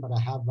presentation, but I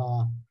have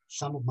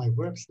some of my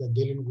works that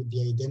dealing with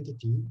the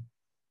identity.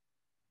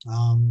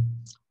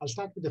 I'll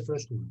start with the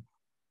first one,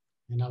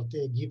 and I'll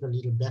give a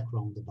little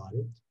background about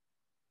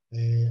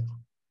it.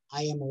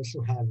 I am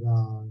also have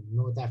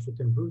North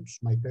African roots.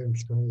 My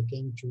parents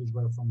came to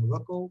Israel from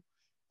Morocco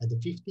at the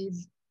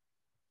 50s,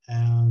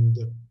 and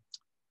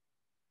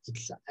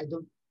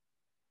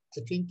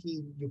I think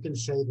you can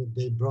say that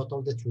they brought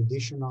all the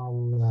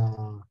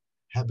traditional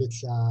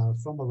habits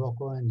from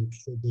Morocco, and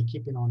they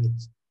keeping on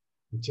it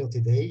until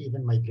today.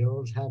 Even my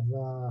girls have,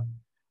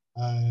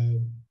 I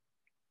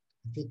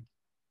think,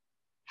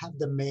 have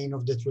the main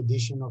of the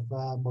tradition of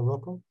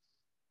Morocco.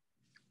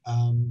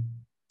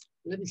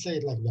 Let me say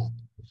it like that.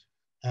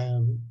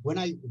 When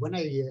I,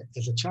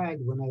 as a child,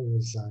 when I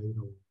was,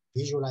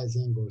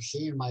 visualizing or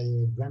seeing my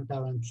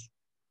grandparents,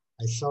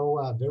 I saw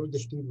a very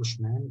distinguished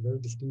man, very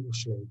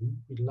distinguished lady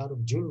with a lot of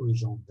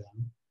jewelries on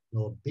them,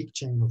 a big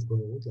chain of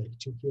gold, like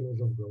 2 kilos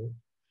of gold.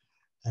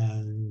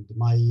 And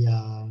my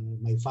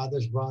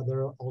father's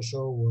brother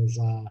also was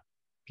a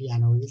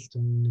pianist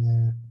and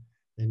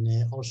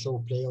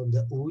also play on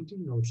the oud,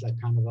 it's like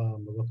kind of a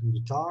Moroccan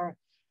guitar.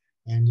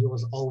 And he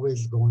was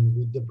always going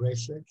with the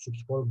bracelets.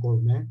 It's called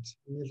gourmet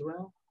in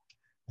Israel,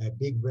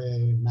 big,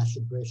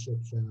 massive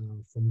bracelets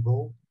from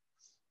gold.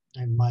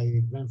 And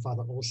my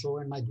grandfather also,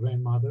 and my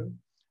grandmother,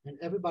 and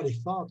everybody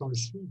thought on the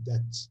street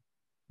that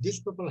these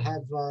people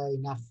have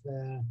enough,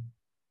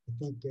 I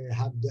think,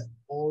 have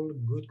all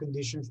good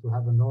conditions to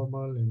have a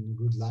normal and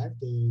good life.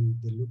 They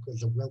look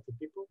as a wealthy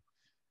people,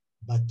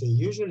 but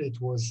usually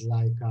it was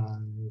like a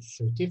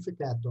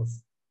certificate of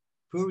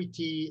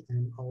purity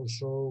and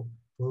also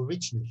for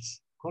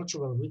richness,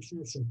 cultural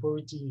richness and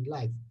purity in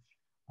life.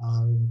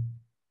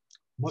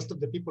 Most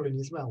of the people in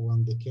Israel,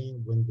 when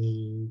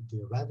the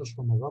arrivals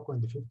from Morocco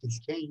in the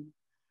 50s came,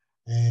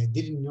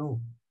 didn't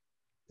know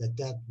that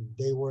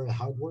they were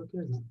hard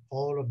workers, and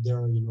all of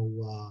their,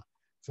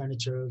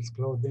 furniture,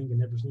 clothing,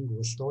 and everything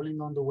was stolen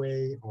on the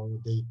way, or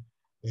they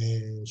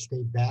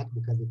stayed back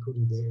because they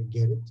couldn't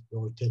get it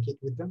or take it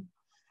with them.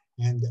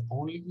 And the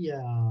only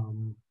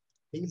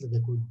things that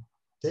they could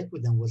take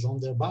with them was on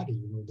their body,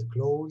 the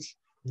clothes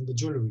and the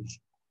jewelry.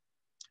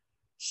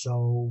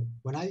 So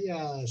when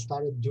I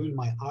started doing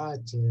my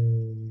art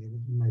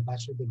in my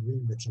bachelor degree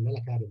in the Tzamel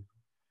Academy,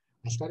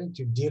 I started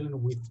to deal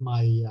with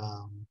my,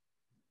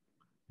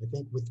 I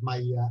think with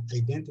my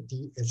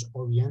identity as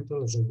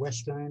Oriental, as a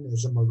Western,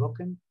 as a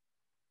Moroccan.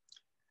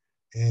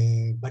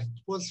 But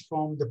it was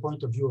from the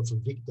point of view of a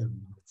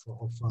victim,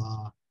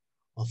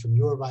 of a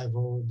new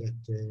arrival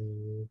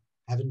that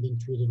haven't been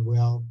treated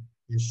well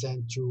and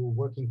sent to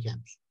working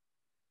camps.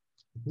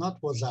 It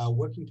not was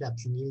working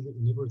camps in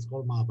Hebrew, it's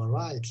called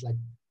Ma'abara. It's like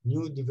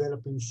new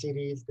developing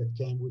cities that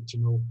came with,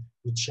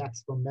 with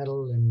shacks from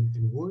metal and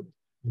wood,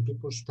 and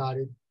people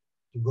started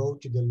to go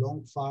to the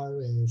long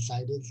far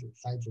sides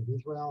of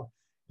Israel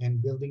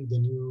and building the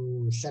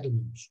new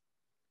settlements.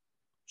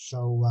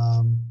 So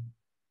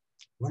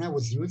when I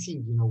was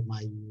using,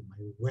 my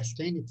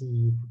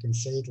Westernity, if we can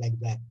say it like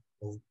that,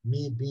 of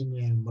me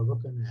being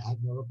Moroccan, I have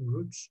Moroccan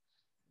roots,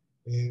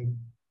 um,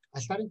 I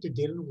started to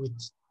deal with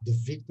the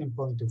victim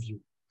point of view.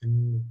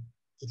 And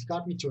it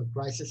got me to a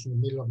crisis in the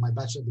middle of my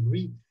bachelor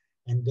degree.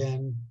 And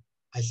then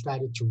I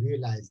started to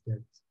realize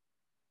that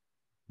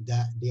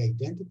the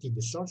identity,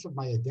 the source of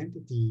my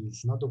identity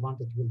is not the one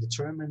that will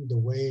determine the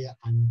way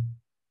I'm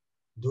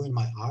doing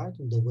my art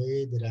and the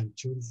way that I'm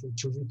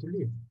choosing to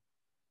live.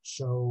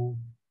 So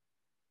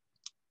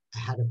I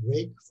had a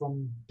break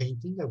from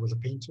painting. I was a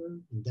painter,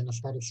 and then I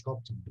started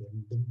sculpting.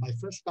 And my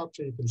first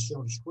sculpture you can see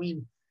on the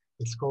screen,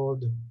 it's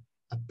called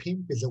 "A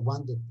Pimp is the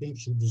One That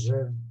Thinks He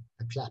Deserves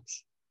a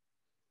Claps,"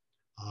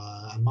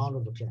 amount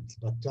of a claps.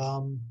 But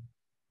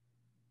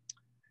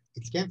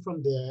it came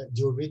from the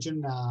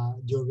origin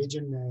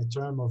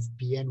term of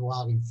pied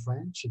noir in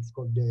French. It's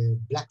called the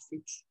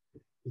blackfeet.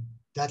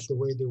 That's the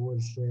way they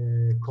was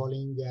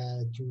calling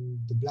to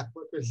the black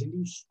workers in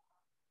this,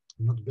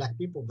 not black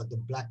people, but the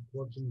black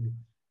working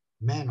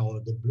men or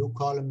the blue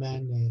collar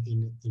men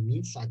in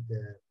Nice at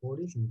the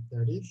 40s and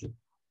 30s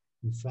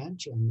in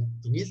French. And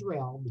in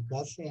Israel,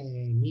 because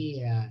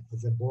me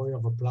as a boy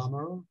of a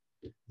plumber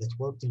that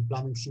worked in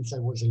plumbing since I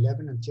was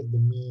 11 until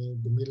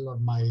the middle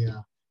of my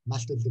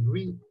master's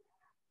degree,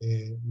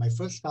 my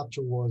first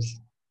sculpture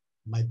was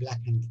my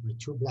black hands, my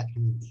two black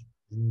hands.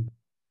 And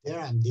there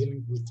I'm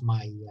dealing with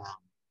my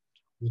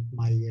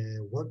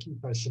working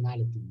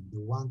personality, the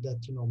one that,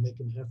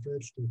 making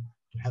efforts to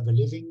have a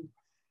living.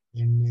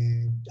 And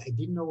I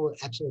didn't know,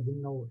 actually, I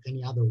didn't know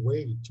any other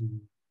way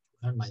to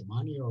earn my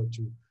money or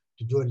to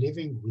do a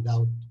living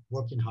without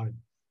working hard.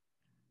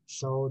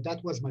 So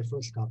that was my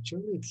first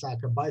sculpture. It's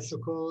like a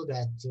bicycle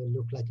that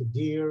look like a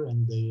deer,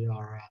 and they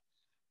are,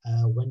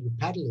 when you're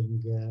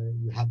paddling,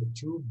 you have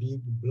two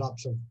big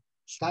blobs of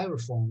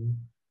styrofoam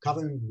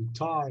covering with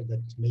tar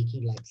that's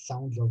making like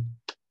sounds of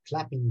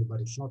clapping,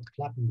 but it's not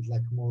clapping. It's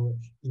like more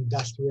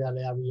industrial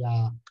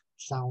area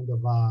sound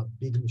of a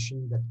big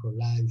machine that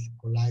collides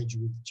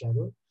with each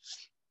other.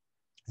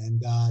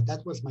 And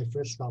that was my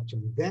first sculpture.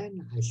 And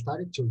then I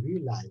started to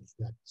realize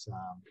that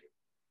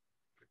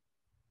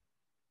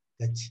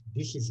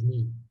this is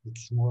me.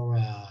 It's more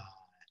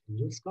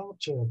new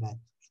sculpture, but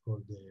it's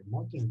called the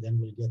multi, and then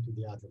we'll get to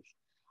the others.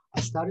 I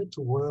started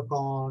to work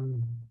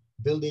on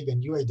building a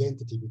new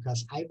identity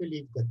because I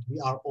believe that we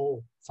are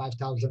all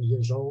 5,000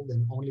 years old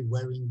and only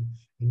wearing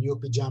new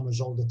pajamas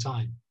all the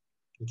time.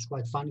 It's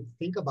quite funny to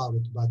think about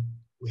it, but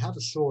we have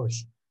a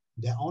source.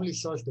 The only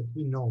source that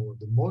we know,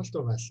 the most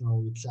of us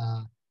know, it's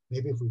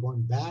maybe if we're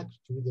going back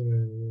to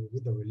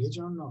with the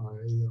religion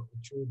or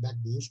through back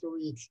the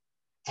history, it's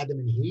Adam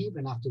and Eve,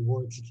 and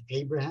afterwards it's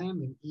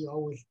Abraham, and he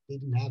always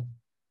didn't have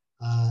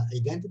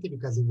identity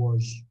because he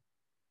was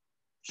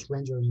a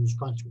stranger in his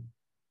country.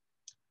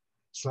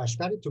 So I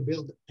started to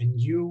build a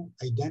new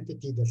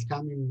identity that's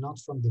coming not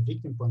from the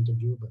victim point of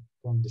view, but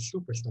from the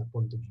superstar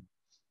point of view.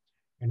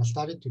 And I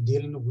started to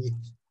deal with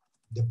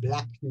the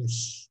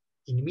blackness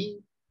in me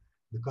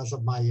because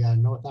of my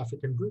North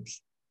African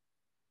roots.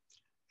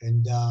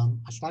 And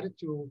I started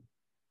to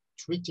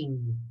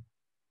treating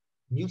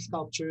new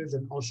sculptures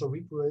and also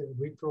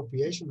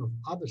reappropriation of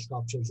other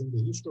sculptures in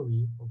the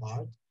history of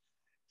art,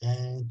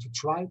 and to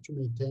try to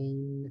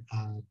maintain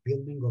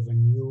building of a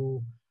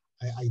new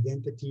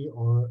identity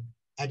or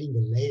adding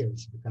the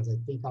layers, because I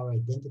think our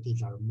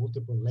identities are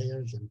multiple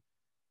layers and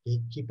they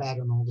keep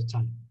adding all the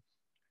time.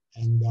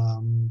 And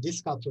this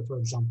sculpture, for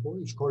example,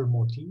 is called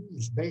Moti.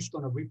 It's based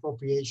on a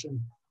reappropriation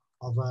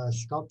of a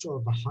sculpture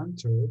of a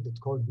hunter that's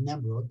called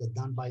Nemrod, that's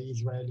done by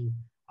Israeli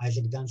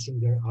Isaac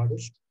Danziger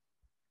artist.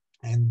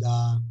 And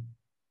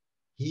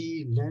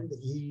he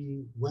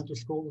went to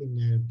school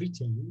in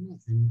Britain,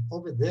 and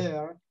over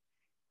there,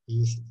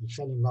 he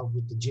fell in love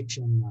with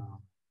Egyptian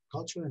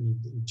culture and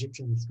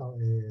Egyptian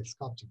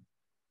sculpture.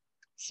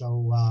 So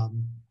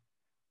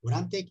when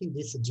I'm taking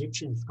this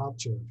Egyptian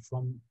sculpture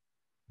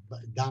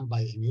done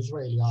by an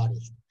Israeli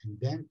artist, and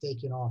then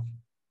taking off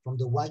from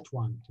the white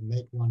one to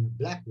make one a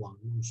black one,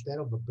 instead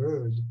of a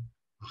bird,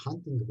 a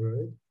hunting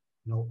bird,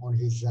 on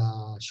his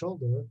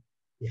shoulder,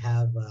 you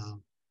have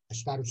a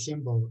status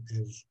symbol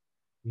as,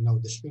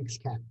 the Sphinx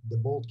cat, the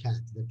bald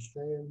cat. That's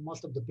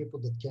most of the people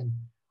that can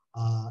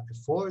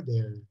afford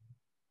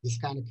this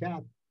kind of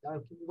cat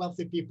are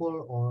wealthy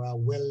people or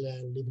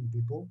well-living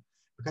people,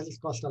 because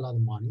it costs a lot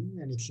of money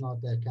and it's not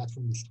a cat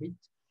from the street.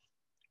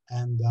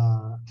 And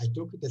I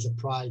took it as a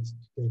pride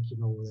to take,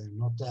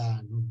 not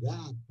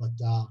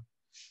that,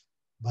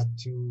 but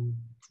to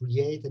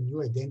create a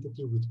new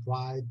identity with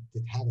pride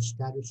that had a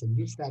status, a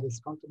new status,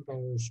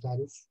 contemporary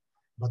status,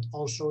 but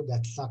also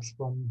that sucks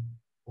from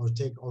or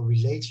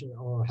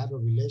have a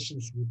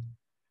relations with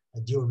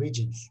the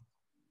origins.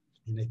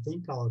 And I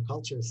think our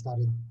culture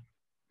started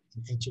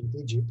in ancient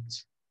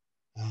Egypt,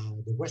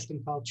 the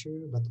Western culture,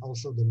 but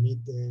also the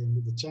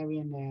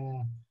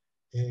Mediterranean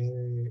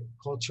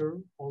culture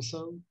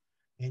also.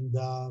 And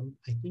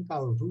I think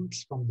our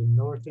roots from the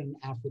Northern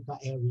Africa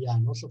area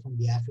and also from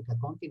the Africa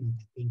continent,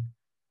 I think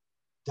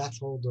that's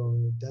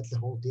the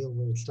whole deal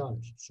where it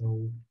starts.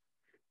 So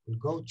we'll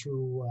go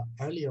to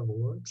earlier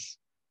works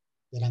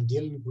that I'm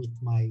dealing with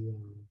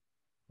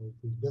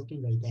with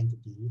building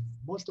identity.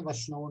 Most of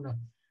us know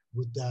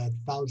with the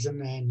Thousand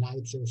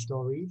Nights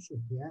stories,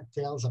 yeah,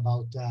 tales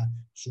about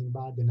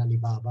Sinbad and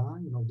Alibaba,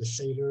 you know, the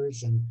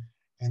sailors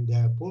and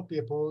the poor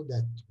people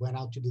that went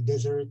out to the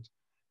desert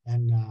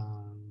and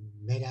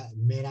made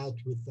out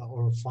with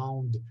or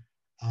found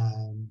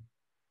um,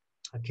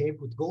 a cave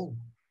with gold,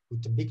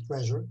 with a big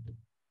treasure,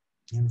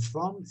 and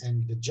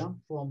the jump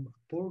from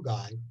a poor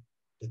guy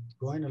that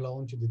going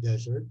alone to the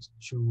desert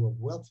to a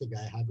wealthy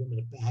guy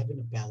having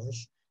a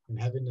palace and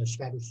having a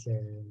status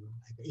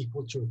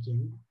equal to a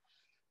king.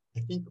 I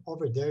think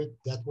over there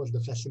that was the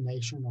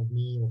fascination of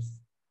me of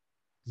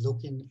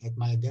looking at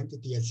my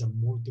identity as a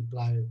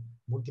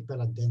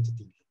multiple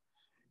identity,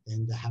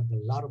 and I have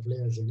a lot of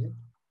layers in it.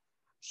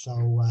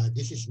 So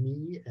this is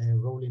me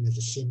rolling as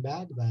a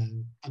Sinbad, but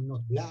I'm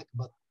not black,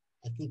 but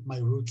I think my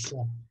roots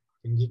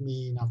can give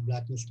me enough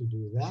blackness to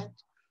do that.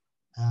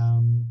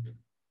 Um,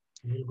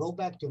 we'll go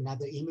back to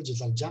another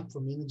images. I'll jump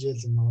from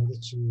images in order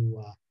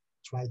to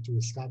try to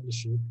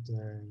establish it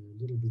a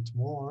little bit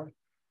more.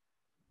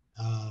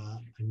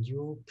 A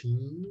new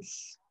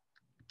piece.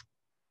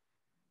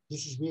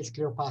 This is me as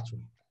Cleopatra.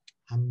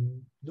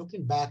 I'm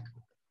looking back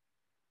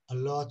a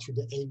lot to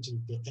the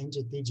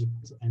ancient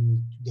Egypt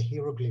and the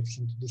hieroglyphs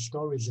and to the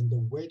stories and the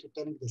way to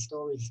telling the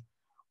stories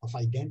of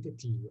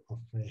identity, of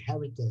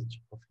heritage,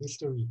 of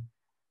history.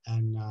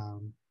 And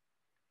I'm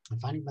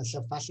finding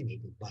myself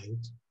fascinated by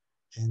it.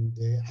 And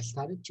I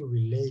started to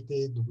relate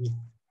it with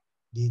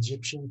the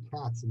Egyptian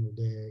cats, you know,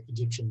 the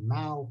Egyptian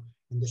Mao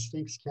and the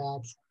Sphinx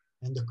cats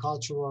and the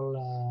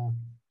cultural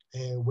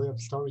way of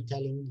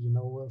storytelling, you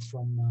know,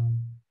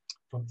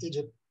 from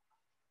Egypt.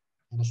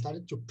 And I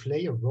started to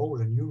play a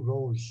role, a new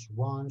roles.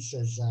 Once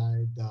as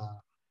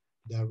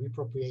the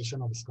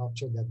reappropriation of a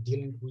sculpture that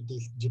dealing with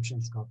these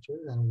Egyptian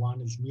sculptures, and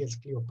one is me as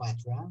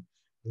Cleopatra,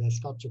 the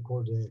sculpture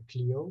called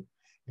Cleo.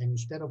 And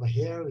instead of a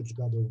hair, it's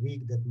got a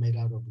wig that made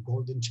out of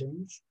golden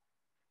chains.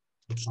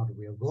 It's not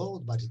real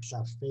gold, but it's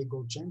a fake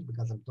gold chain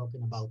because I'm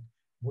talking about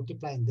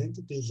multiple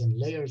identities and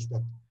layers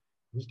that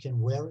we can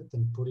wear it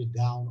and put it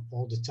down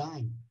all the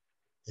time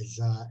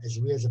as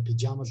we as a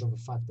pajamas of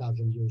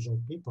 5,000 years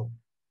old people.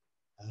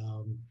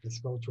 Let's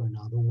go to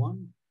another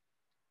one.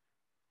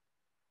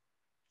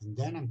 And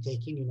then I'm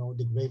taking, you know,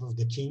 the grave of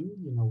the king.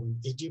 You know, in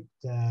Egypt,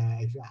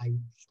 I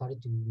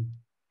started to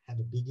have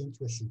a big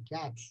interest in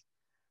cats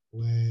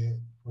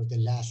for the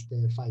last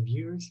 5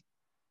 years.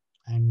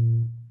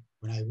 And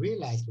when I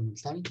realized, when I'm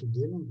starting to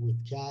dealing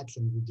with cats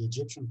and with the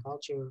Egyptian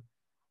culture,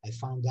 I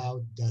found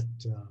out that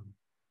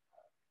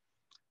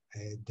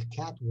the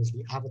cat was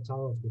the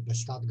avatar of the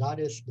Bastet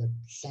goddess that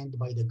sent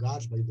by the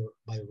gods,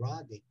 by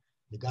Ra,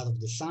 the god of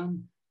the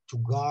sun, to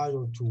guard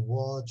or to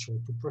watch or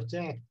to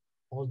protect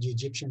all the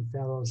Egyptian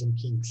pharaohs and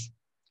kings.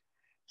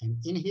 And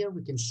in here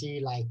we can see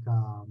like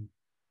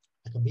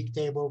a big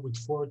table with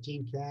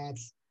 14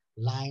 cats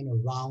lying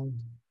around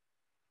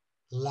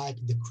like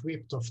the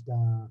crypt of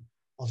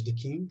the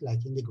king,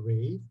 like in the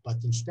grave,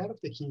 but instead of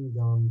the king,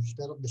 though,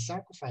 instead of the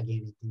sarcophage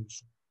in it,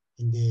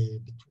 in the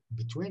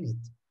between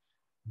it,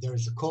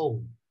 there's a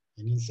coal,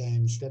 and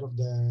instead of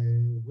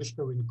the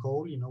whispering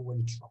coal, you know,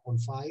 when it's on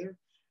fire,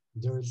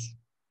 there's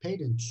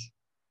pendants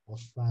of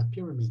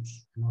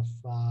pyramids and of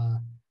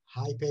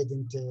high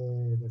pendant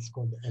that's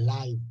called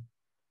alive,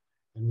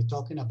 and we're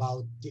talking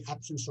about the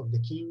absence of the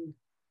king,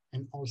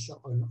 and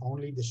also and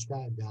only the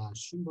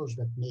symbols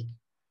that make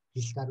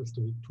his status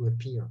to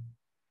appear.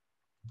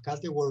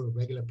 Because they were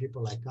regular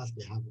people like us,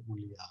 they have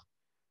only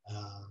a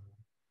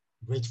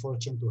great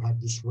fortune to have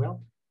this wealth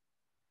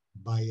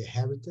by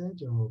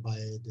heritage or by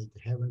the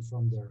inheritance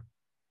from their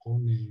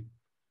own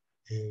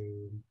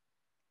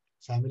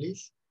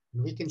families.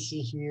 And we can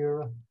see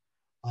here,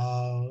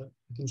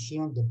 you can see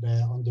on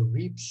the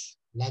ribs,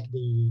 like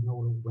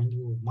when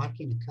you're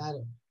marking a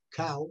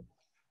cow,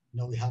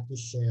 we have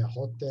this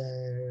hot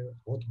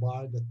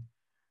bar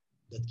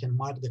that can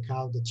mark the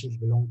cow that she's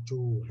belong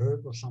to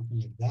herd or something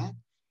like that.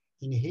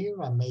 In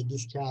here, I made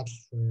these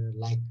cats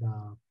like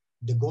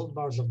the gold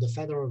bars of the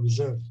Federal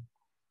Reserve.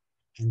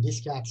 And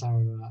these cats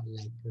are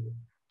like a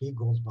big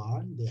gold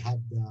bar. They have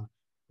the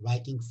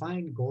writing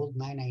fine gold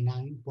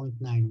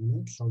 999.9 on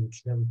it, so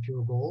it's very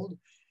pure gold.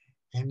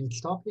 And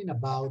it's talking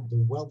about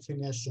the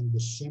wealthiness and the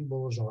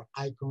symbols or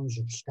icons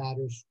of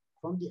status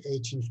from the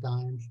ancient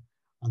times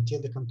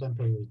until the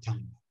contemporary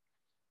time.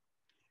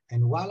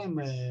 And while I'm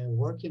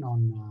working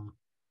on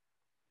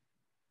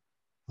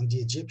the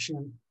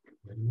Egyptian,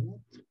 wait a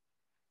minute,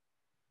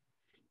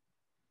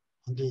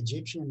 on the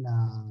Egyptian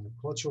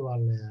cultural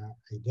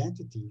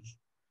identities,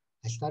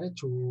 I started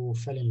to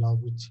fall in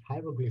love with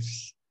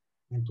hieroglyphs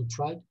and to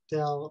try to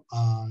tell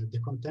the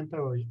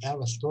contemporary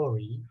era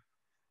story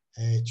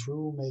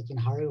through making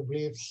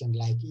hieroglyphs, and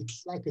like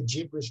it's like a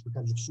gibberish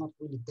because it's not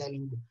really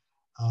telling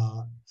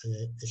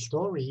a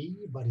story,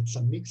 but it's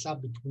a mix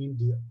up between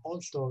the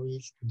old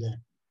stories to the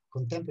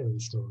contemporary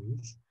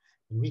stories.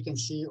 And we can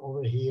see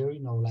over here,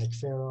 you know, like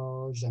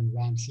pharaohs and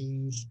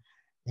Ramses,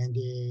 and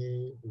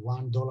the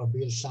 $1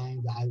 bill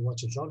sign, the I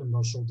watch it all, and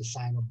also the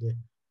sign of the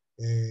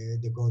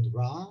god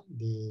Ra,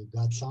 the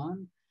god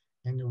sun.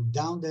 And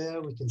down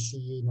there we can see,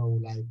 you know,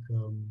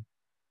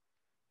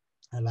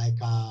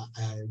 like a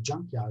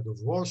junkyard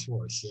of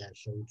Rolls-Royce. Yeah,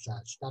 so it's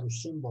a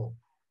status symbol,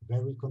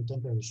 very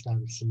contemporary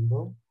status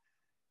symbol.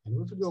 And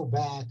if we go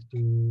back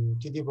to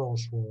the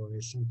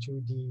Rolls-Royce and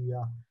to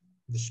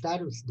the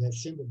status, the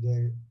symbol,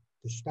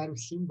 the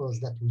status symbols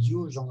that we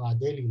use on our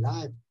daily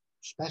life,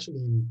 especially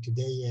in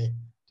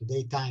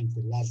today times,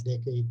 the last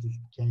decade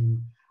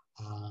became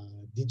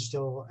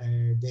digital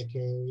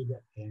decade,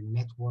 and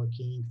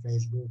networking,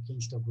 Facebook,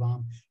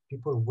 Instagram,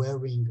 people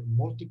wearing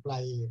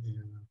multiply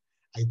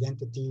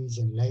identities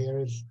and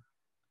layers.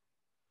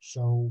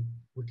 So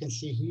we can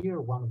see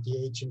here one of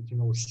the ancient, you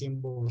know,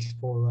 symbols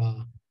for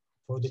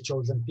the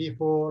chosen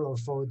people or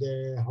for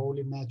the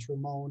holy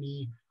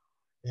matrimony.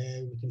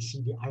 We can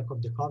see the Ark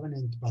of the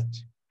Covenant, but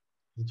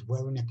it's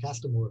wearing a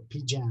costume or a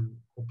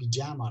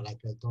pajama, like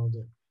I told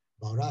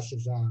about us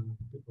as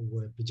people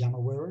were pajama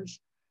wearers.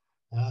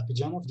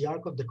 Pajama of the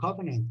Ark of the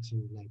Covenant,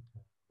 like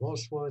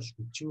Rolls-Royce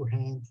with two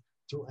hands,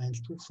 two ends,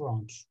 two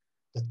fronts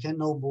that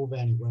cannot move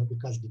anywhere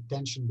because the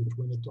tension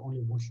between it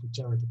only wants to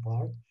tear it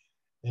apart.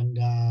 And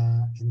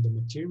the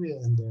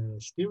material and the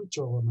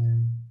spiritual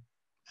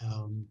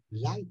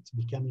light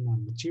becoming a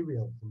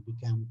material will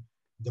become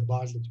the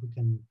bars that we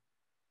can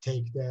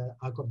take the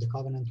Ark of the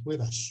Covenant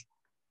with us.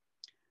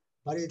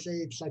 But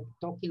it's like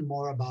talking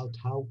more about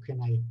how can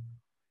I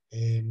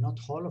not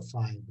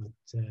holify, but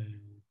to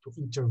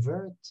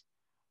introvert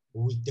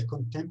with the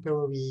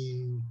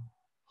contemporary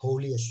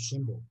holiest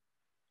symbol.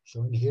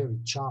 So in here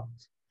it's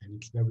chopped and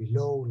it's very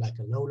low, like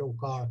a low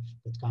car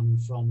that's coming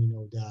from, you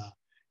know,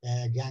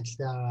 the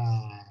gangster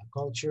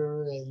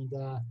culture in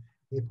the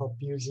hip hop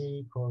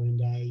music or in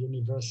the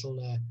universal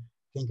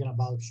thinking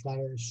about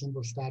status,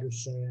 symbol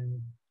status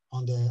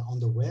on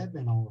the web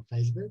and on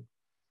Facebook.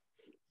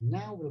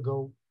 Now we'll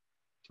go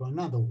to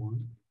another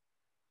one.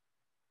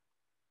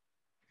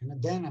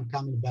 And then I'm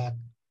coming back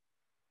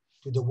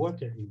to the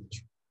worker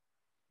image,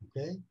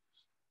 okay?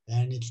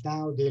 And it's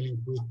now dealing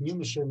with new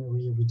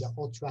machinery, with the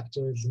old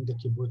tractors in the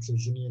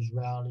kibbutzes in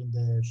Israel in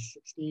the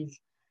 60s,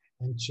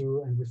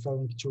 and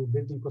referring to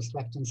building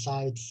construction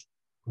sites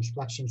in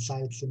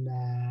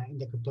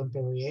the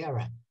contemporary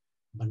era.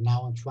 But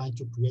now I'm trying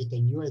to create a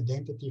new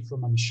identity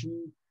from a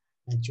machine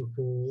and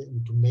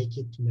to make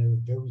it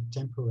very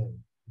temporary.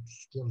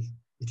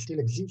 It still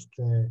exists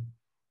in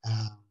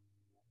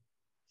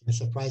a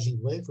surprising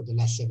way for the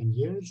last 7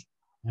 years.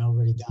 I've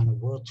already done a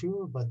world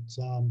tour, but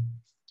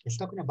it's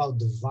talking about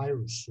the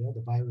virus, yeah,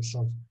 the virus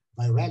of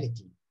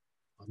virality.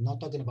 I'm not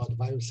talking about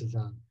virus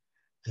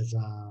as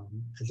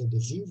a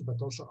disease,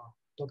 but also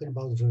talking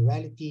about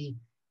virality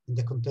in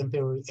the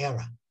contemporary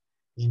era,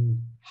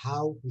 in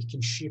how we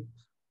can ship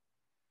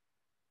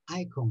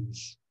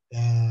icons,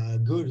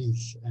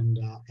 goodies, and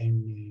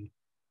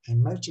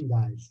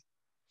merchandise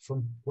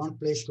from one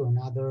place to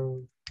another,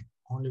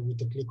 only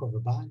with a click of a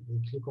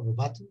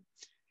button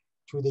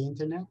through the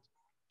internet.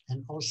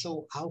 And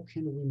also, how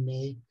can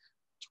we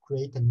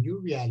create a new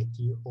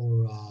reality,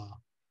 or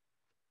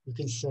you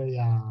can say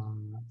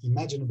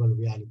imaginable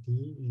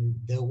reality?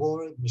 The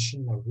world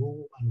machine are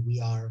rule, and we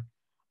are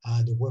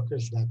the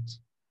workers that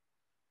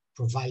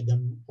provide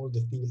them all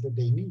the things that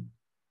they need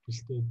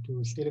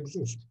to still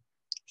exist.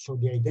 So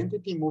the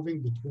identity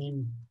moving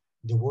between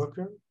the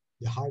worker,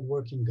 the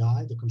hardworking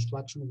guy, the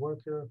construction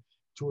worker,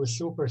 to a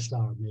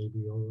superstar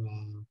maybe, or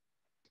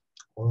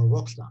a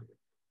rock star.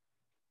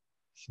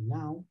 So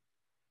now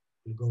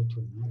we'll go to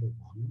another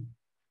one.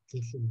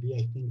 This will be,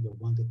 I think, the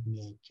one that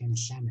can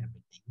sum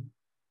everything.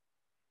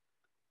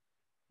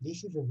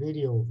 This is a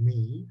video of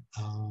me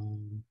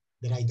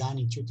that I done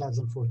in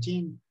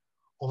 2014.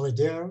 Over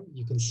there,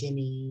 you can see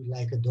me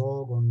like a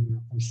dog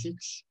on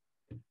 6,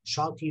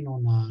 shouting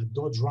on a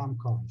Dodge Ram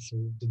car. So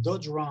the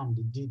Dodge Ram,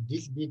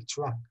 this big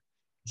truck,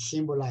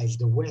 symbolized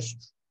the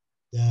West,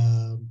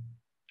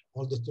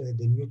 all the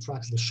new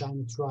trucks, the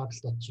shiny trucks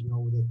that, you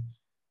know, that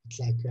it's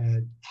like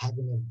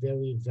having a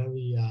very,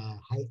 very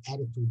high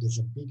attitude. There's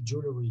a big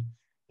jewelry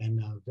and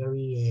a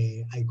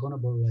very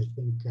iconable, I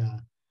think,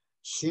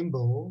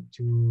 symbol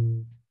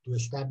to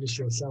establish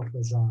yourself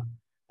as a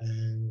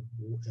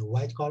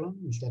white column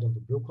instead of a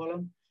blue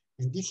column.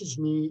 And this is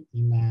me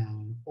in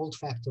an old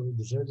factory,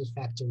 deserted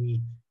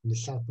factory in the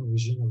southern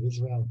region of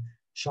Israel,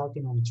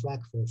 shouting on the track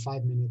for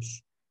 5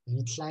 minutes. And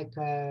it's like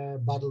a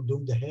battle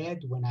doomed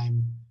ahead when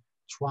I'm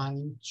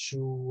trying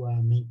to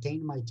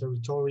maintain my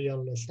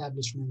territorial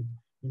establishment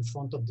in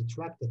front of the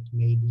truck that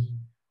may be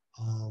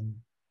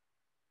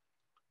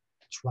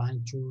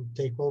trying to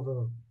take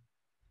over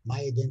my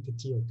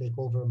identity or take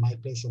over my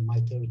place or my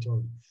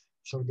territory.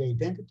 So the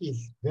identity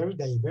is very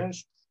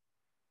diverse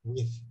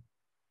with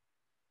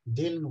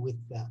dealing with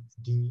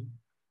the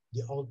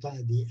the old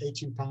time, the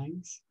ancient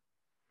times,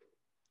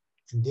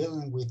 and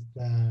dealing with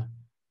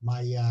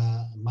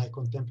my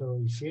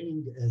contemporary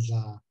feeling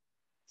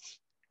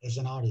as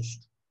an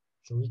artist.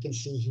 So we can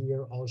see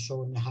here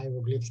also in the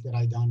hieroglyphs that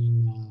I done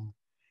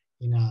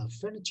in a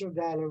furniture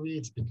gallery.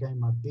 It's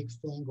become a big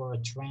thing or a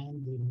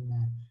trend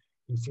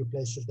in few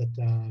places that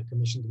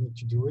commissioned me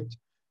to do it,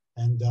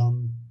 and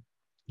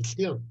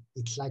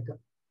it's like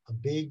a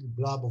big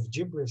blob of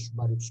gibberish,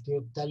 but it's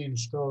still telling a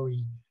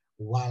story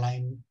while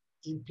I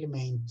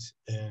implement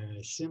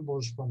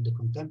symbols from the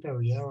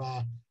contemporary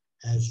era,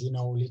 as you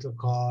know, little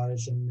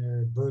cars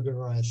and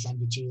burger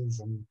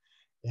sandwiches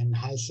and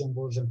high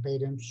symbols and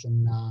patents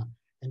and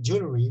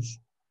jewelries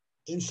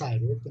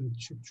inside it, and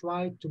to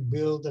try to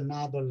build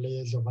another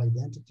layers of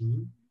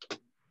identity.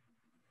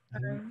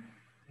 And,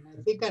 and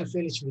I think I'll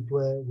finish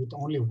with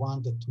only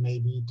one that may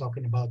be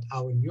talking about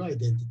our new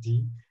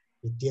identity,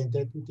 with the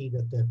identity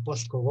that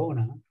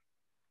post-corona,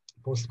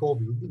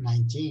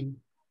 post-COVID-19.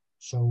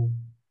 So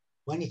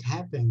when it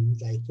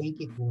happened, I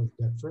think it was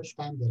the first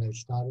time that I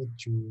started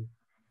to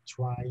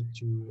try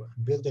to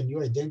build a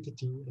new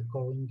identity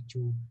according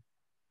to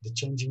the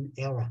changing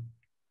era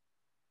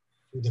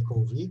to the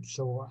COVID.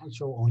 So I'll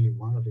show only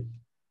one of it.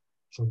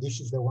 So this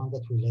is the one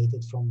that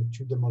related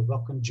to the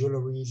Moroccan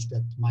jewelries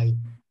that my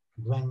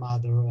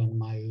grandmother and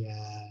my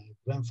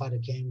grandfather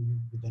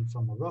came with them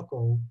from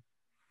Morocco.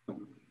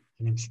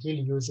 And I'm still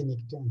using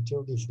it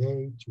until this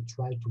day to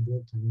try to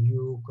build a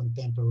new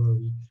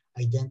contemporary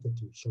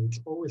identity. So it's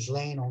always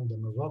laying on the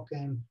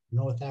Moroccan,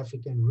 North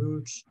African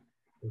roots,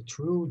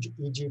 through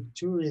Egypt,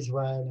 to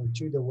Israel, and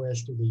to the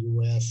West, to the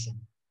US,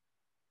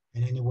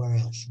 and anywhere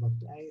else. But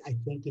I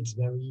think it's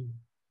very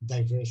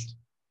diverse.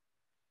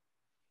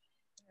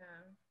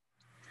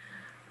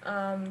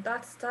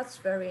 That's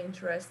very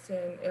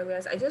interesting,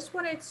 Elias. I just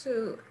wanted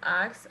to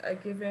ask,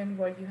 given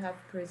what you have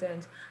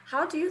presented,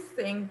 how do you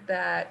think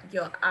that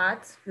your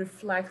art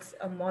reflects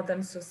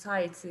modern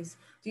societies?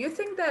 Do you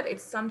think that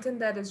it's something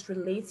that is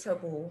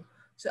relatable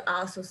to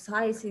our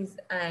societies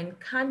and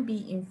can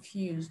be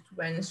infused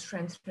when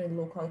strengthening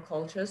local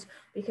cultures?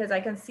 Because I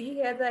can see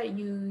here that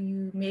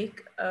you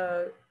make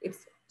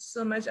it's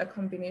so much a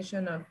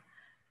combination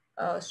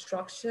of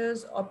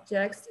structures,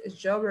 objects,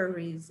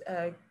 jewelries,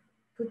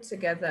 put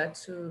together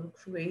to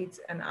create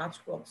an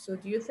artwork. So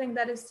do you think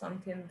that is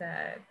something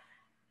that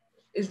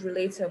is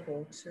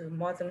relatable to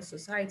modern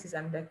societies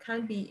and that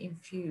can be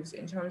infused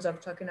in terms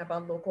of talking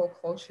about local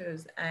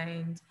cultures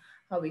and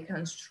how we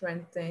can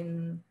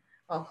strengthen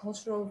our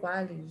cultural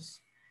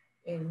values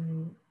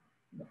in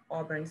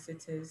urban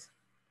cities?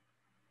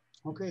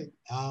 Okay,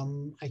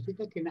 I think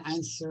I can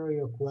answer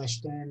your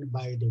question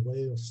by the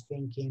way of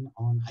thinking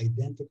on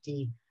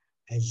identity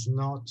as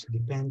not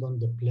depend on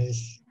the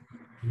place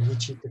in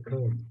which it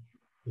occurred.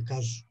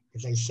 Because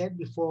as I said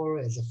before,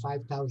 as a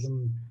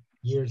 5,000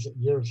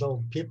 years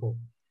old people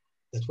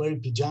that wear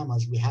in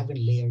pajamas, we have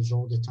in layers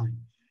all the time.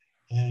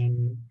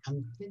 And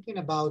I'm thinking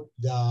about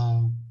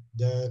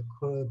the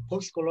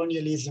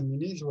post-colonialism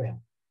in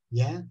Israel,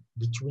 yeah,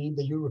 between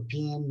the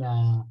European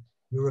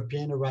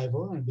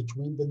arrival and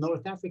between the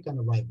North African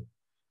arrival,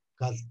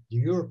 because the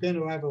European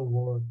arrival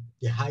were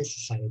the high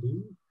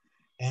society,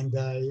 and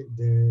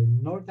the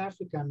North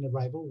African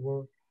arrival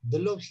were the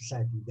low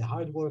society, the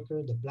hard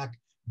worker, the black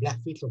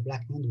feet or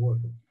black hand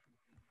worker.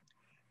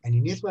 And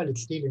in Israel,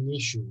 it's still an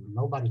issue.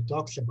 Nobody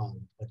talks about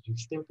it, but you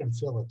still can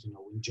feel it, you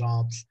know, in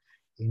jobs,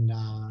 in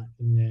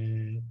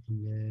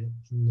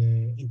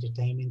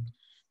entertainment.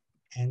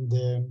 And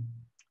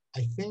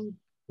I think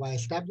what I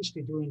established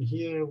to doing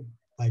here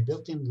by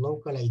building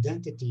local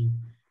identity,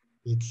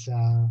 it's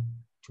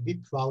to be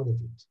proud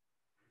of it.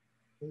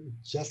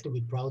 Just to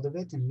be proud of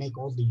it and make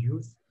all the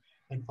youth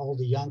and all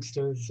the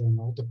youngsters and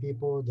all the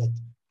people that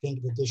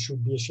think that they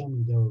should be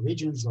ashamed of their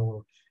origins,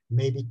 or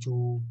maybe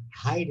to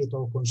hide it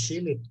or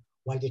conceal it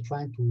while they're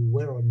trying to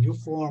wear a new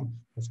form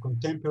of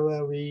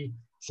contemporary,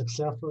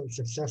 successful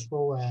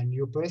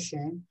new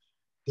person,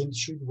 then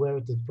should wear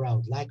it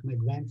proud. Like my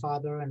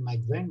grandfather and my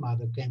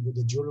grandmother came with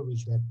the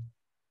jewelries that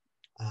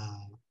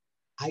uh,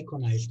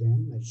 iconize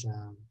them as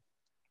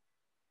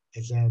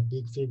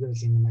big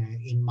figures in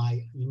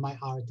my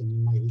art and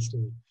in my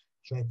history.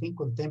 So I think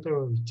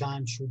contemporary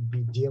time should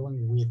be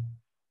dealing with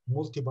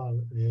multiple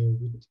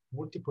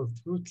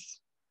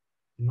truths,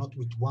 not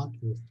with one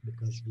truth,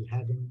 because we're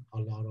having a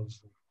lot of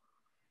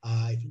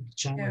I think Yeah.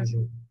 channels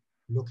of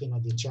looking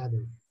at each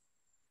other.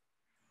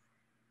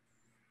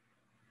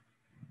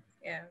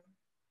 Yeah.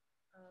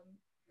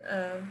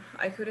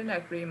 I couldn't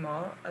agree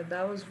more.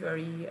 That was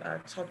very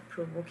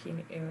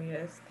thought-provoking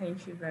areas.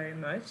 Thank you very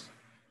much.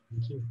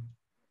 Thank you.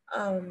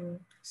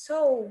 So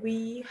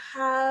we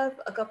have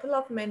a couple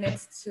of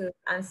minutes to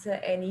answer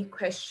any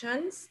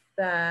questions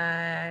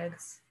that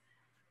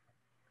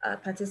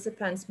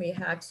participants may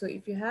have. So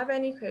if you have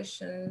any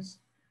questions,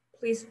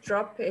 please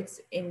drop it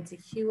in the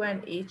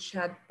Q&A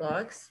chat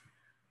box,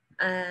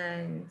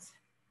 and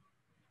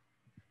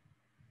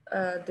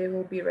they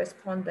will be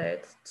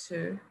responded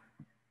to.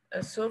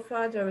 So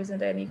far, there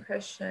isn't any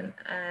question,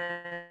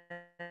 and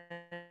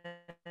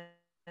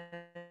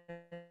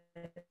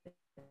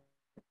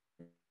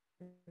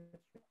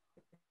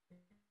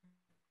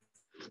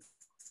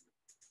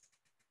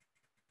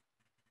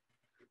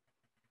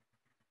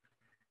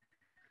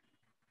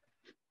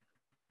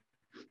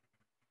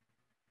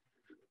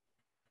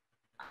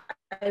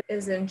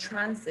is in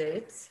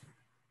transit.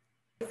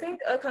 I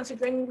think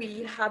considering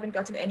we haven't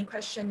gotten any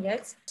question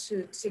yet,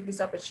 to take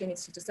this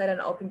opportunity to start an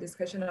open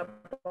discussion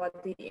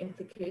about the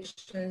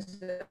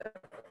implications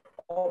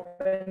of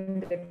urban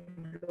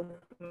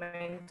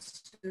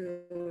development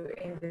to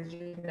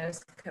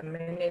indigenous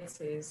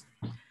communities.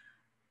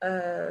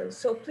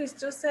 So please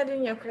do send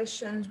in your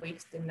questions,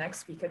 wait the next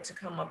speaker to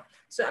come up.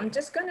 So I'm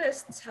just gonna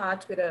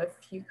start with a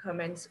few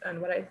comments on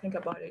what I think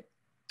about it.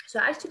 So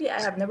actually, I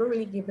have never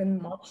really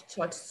given much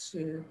thought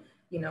to,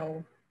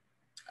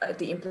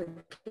 the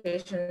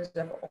implications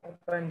of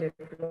urban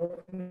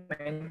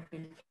development,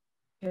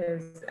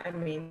 because I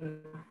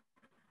mean,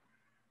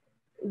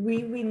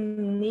 we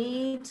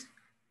need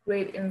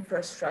great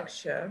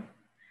infrastructure.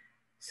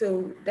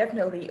 So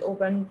definitely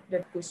urban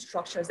good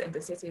structures in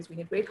the cities. We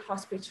need great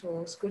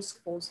hospitals, good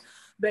schools.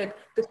 But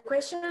the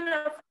question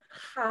of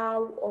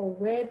how or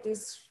where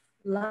these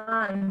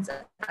lands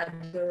are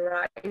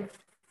derived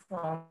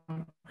from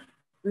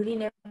really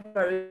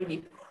never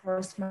really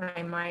crossed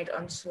my mind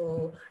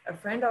until a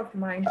friend of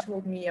mine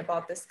told me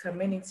about this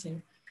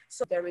community.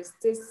 So there is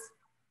this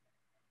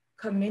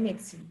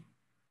community.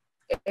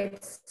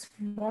 It's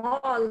more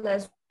or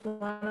less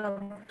one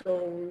of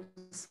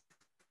those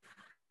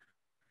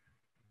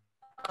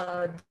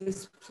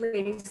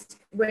displaced.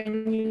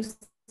 When you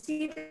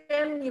see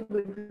them, you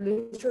would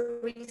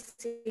literally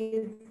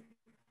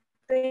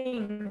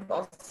think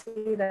or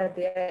say that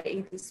they are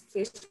a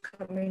displaced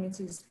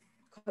community,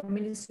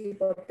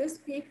 but these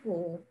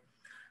people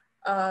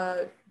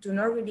do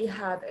not really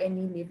have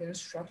any living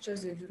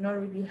structures. They do not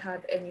really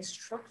have any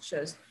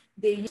structures.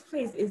 This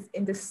place is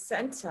in the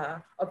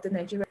center of the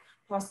Nigerian.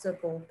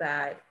 Possible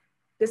that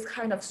this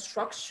kind of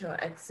structure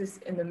exists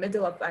in the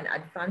middle of an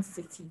advanced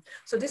city.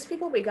 So these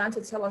people began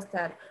to tell us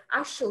that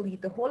actually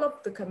the whole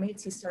of the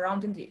community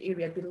surrounding the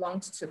area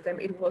belonged to them.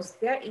 It was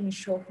their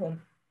initial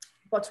home.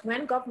 But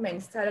when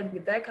government started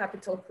with their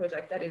capital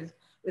project, that is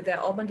with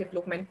their urban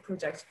development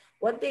project,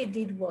 what they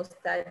did was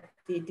that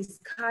they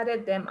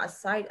discarded them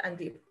aside and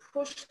they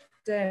pushed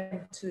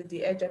them to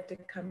the edge of the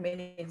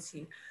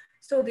community.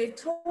 So they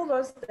told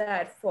us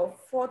that for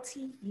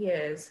 40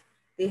 years,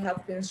 they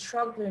have been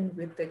struggling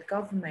with the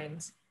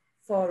government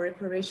for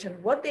reparation.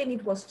 What they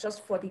need was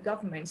just for the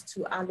government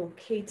to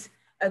allocate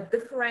a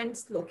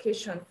different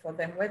location for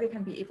them where they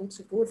can be able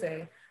to go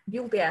there,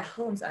 build their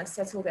homes and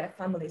settle their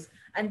families.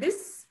 And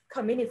this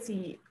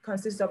community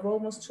consists of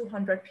almost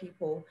 200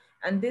 people.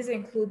 And these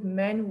include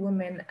men,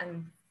 women,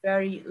 and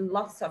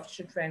lots of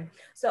children.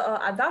 So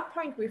at that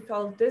point, we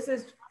felt this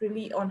is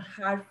really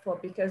unheard for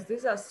because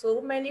these are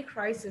so many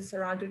crises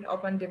surrounding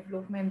urban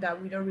development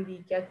that we don't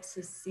really get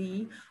to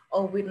see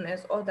or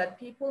witness, or that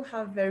people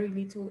have very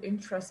little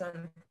interest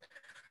in.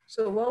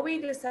 So what we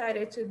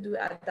decided to do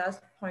at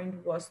that point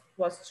was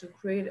to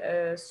create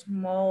a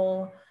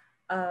small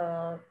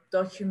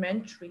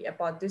documentary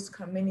about this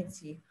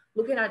community,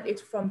 looking at it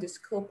from the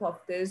scope of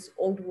this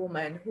old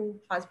woman who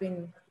has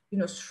been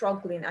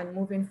struggling and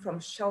moving from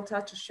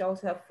shelter to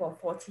shelter for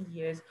 40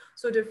 years.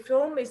 So the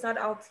film is not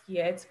out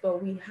yet,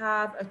 but we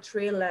have a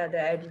trailer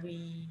that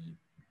we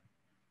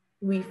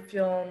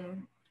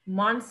filmed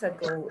months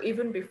ago,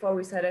 even before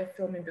we started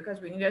filming,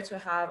 because we needed to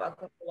have a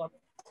couple of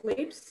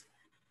clips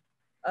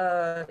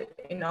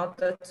in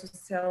order to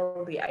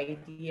sell the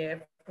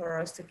idea for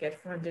us to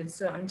get funded.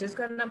 So I'm just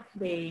gonna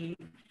play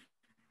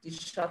the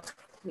short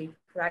clip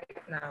right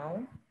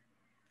now,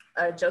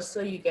 just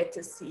so you get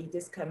to see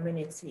this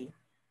community.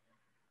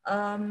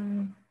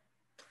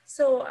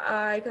 So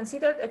I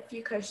considered a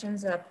few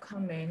questions that have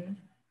come in.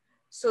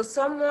 So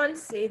someone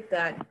said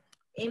that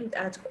aimed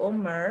at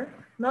Omar,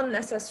 not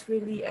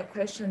necessarily a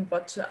question,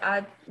 but to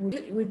add,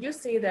 would you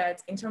say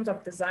that in terms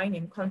of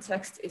designing,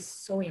 context is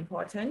so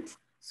important?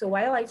 So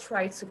while I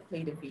try to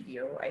play the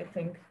video, I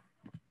think,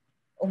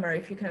 Omar,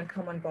 if you can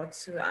come on board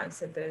to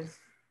answer this,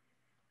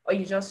 or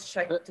you just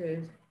check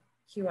the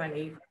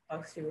Q&A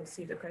box, you will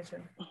see the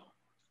question.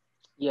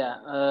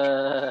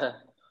 Yeah,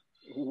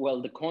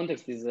 well, the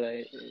context is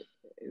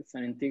it's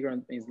an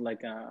integral, it's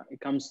like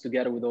it comes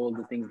together with all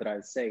the things that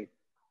I say.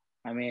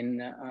 I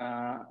mean,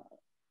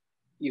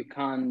 you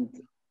can't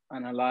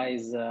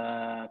analyze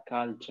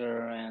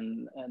culture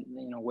and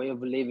way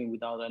of living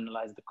without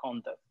analyze the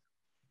context.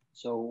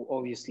 So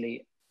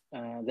obviously,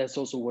 that's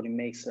also what it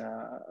makes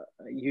a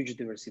huge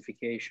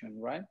diversification,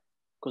 right?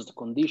 Because the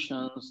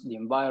conditions, the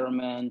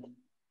environment,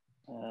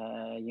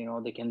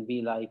 they can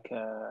be like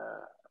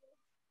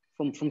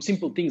from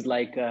simple things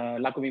like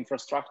lack of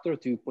infrastructure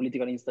to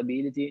political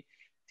instability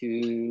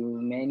to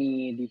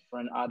many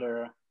different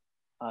other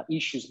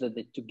issues that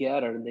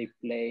together they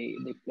play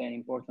an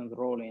important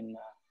role in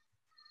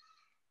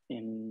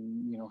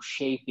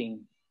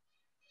shaping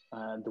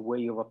the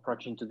way of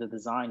approaching to the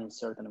design in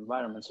certain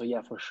environments. So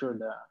yeah, for sure,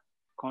 the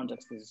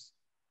context is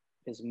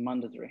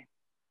mandatory.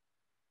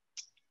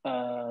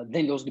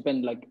 Then those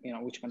depend, like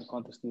which kind of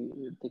context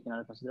you take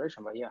into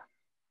consideration. But yeah,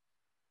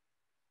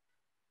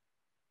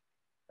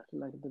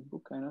 like the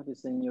book, I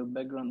noticed in your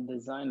background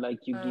design,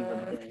 like you give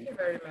a day. Thank you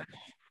very much.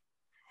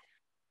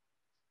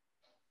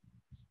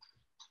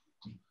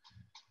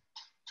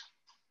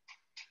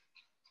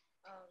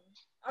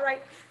 All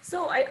right.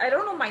 So I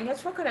don't know, my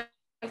network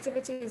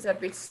connectivity is a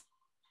bit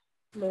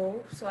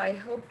slow, so I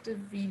hope the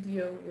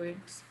video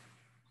would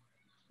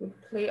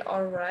play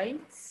all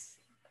right.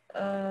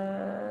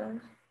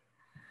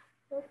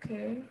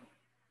 Okay.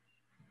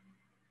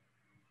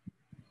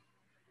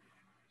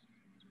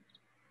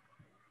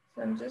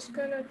 So I'm just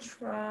gonna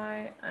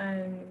try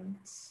and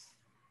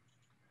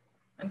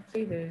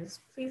play this.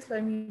 Please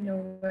let me know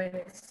when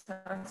it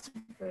starts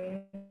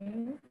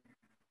playing.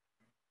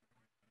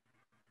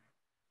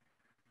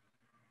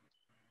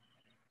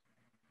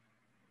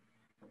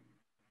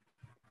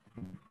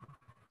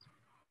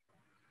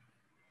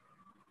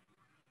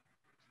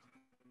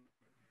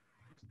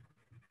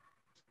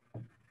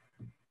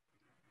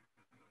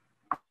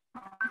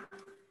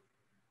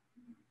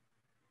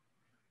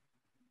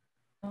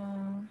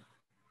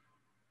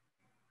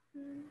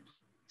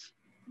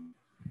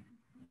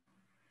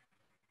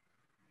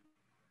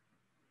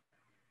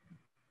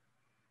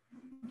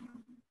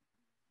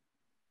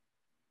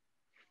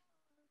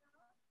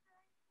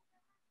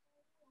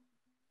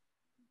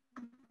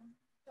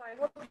 So I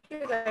hope you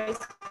guys.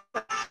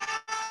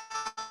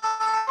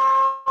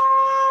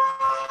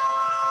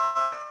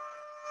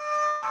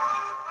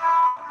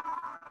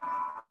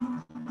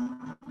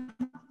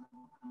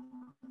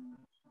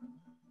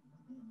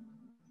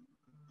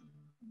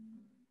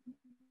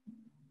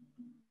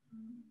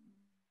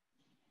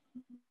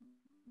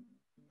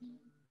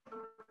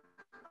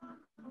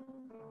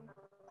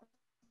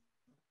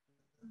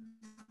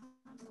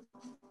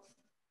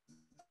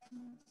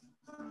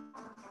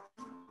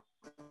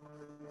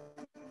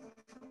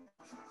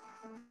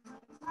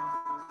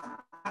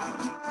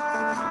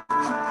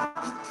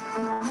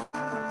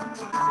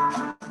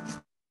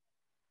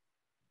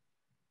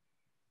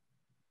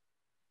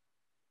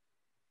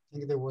 I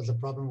think there was a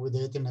problem with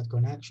the internet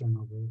connection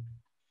of it.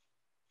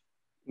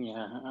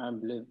 Yeah, I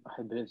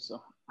believe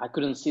so. I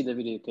couldn't see the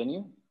video. Can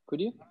you?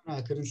 Could you? No,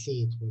 I couldn't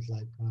see it. It was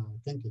like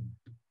thinking.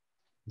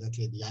 That's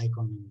it, the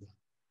icon in the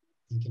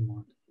thinking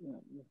mode. Yeah,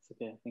 that's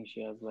okay. I think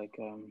she has like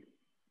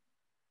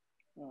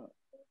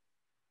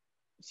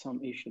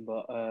some issue,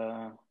 but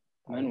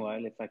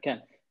meanwhile, if I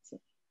can. So,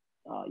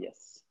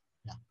 yes.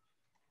 Yeah.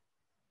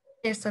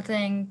 Yes, I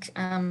think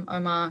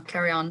Omar,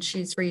 carry on.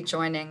 She's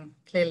rejoining.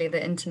 Clearly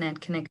the internet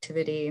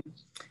connectivity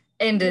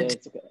ended. Yeah,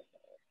 it's okay.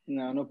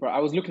 No problem. I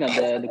was looking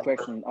at the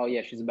question. Oh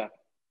yeah, she's back.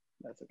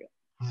 That's okay.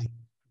 Hi.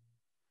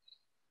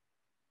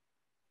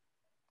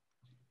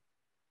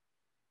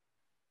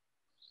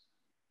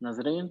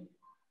 Nazreen?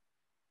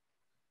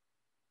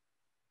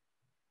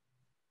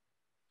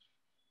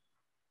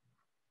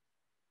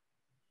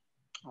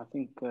 I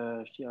think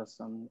she has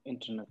some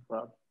internet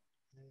problem.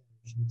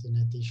 It's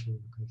internet issue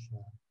because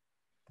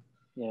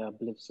yeah, I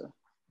believe so.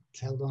 It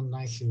held on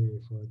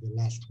nicely for the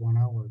last 1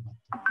 hour, but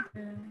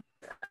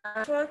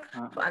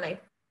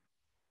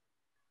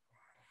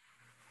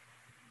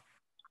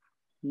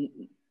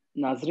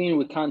Nazreen,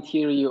 we can't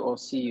hear you or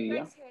see you,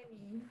 yeah?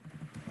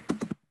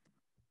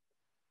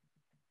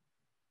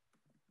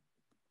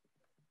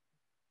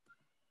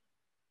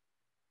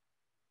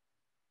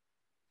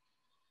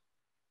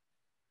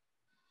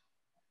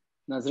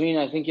 Nazreen,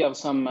 I think you have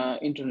some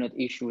internet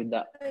issue with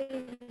that.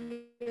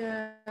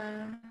 Yeah.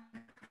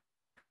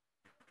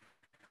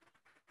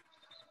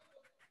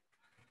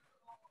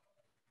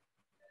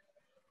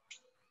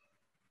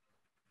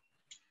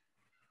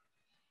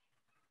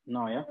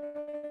 No, yeah?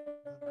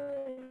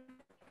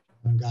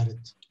 I got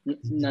it.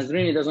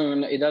 Nazreen,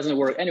 it doesn't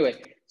work.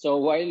 Anyway, so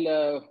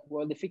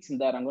while they're fixing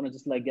that, I'm gonna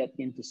just like get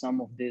into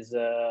some of these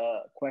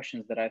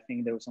questions that I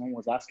think someone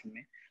was asking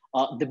me.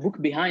 The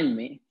book behind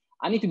me,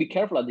 I need to be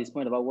careful at this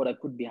point about what I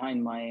put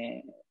behind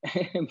my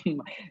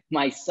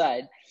my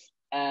side.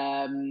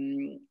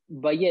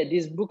 But yeah,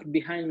 this book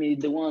behind me,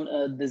 the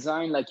one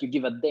Design Like You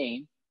Give a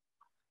Damn,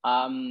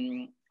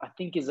 I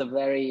think is a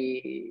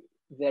very,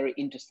 very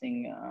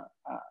interesting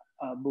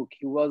book.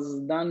 It was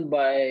done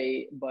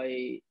by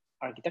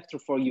Architecture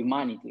for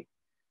Humanity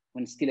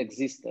when it still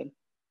existed,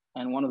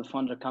 and one of the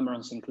founder,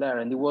 Cameron Sinclair.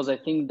 And it was, I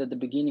think, at the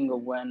beginning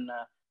of when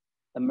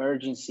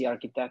emergency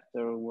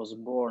architecture was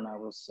born, I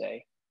will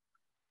say.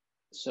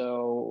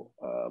 So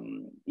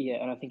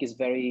yeah, and I think it's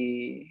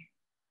very,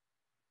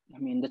 I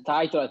mean, the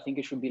title, I think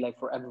it should be like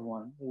for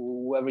everyone,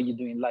 whoever you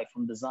do in life,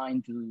 from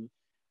design to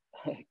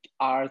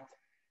art,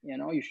 you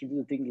know, you should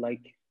do things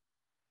like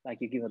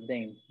you give a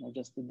damn, not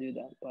just to do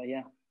that. But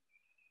yeah.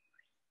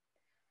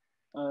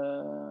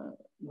 No,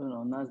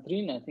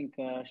 Nazreen, I think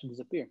she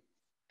disappeared.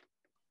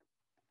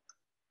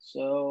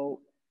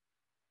 So,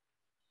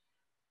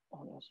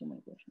 oh, there's so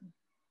many questions.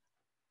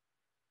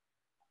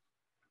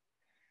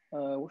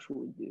 What should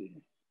we do?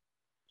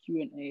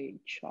 Q&A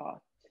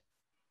chat.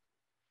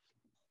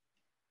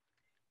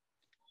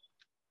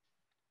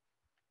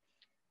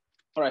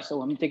 All right, so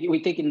we're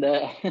taking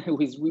the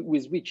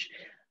with which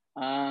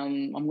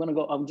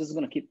I'm just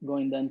gonna keep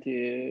going then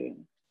to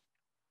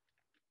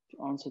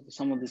answer to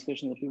some of these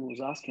questions that people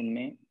was asking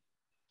me.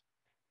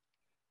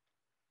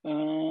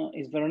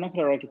 Is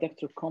vernacular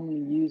architecture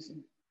commonly used?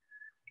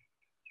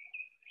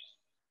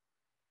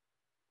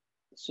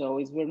 So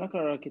is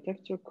vernacular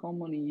architecture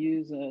commonly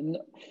used?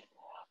 No.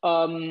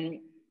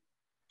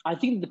 I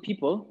think the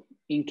people,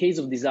 in case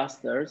of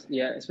disasters,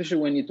 yeah,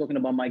 especially when you're talking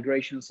about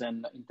migrations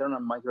and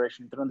internal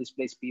migration, internal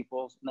displaced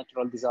people,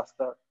 natural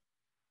disaster,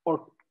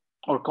 or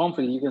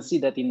conflict, you can see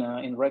that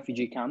in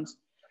refugee camps,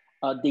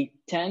 they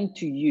tend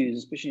to use,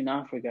 especially in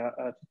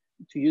Africa,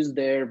 to use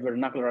their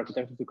vernacular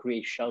architecture to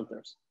create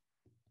shelters,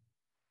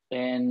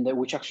 and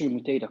which actually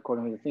mutate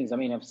according to things. I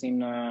mean,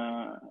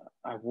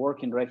 I've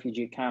worked in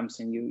refugee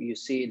camps, and you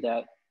see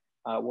that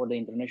what the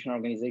international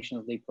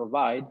organizations they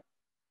provide,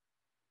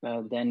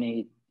 then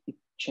it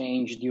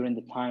changed during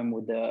the time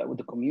with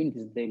the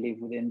communities they live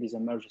within this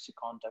emergency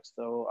context.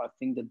 So I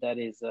think that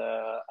is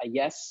a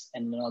yes,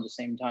 and at the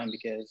same time,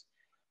 because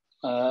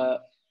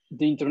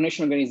the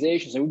international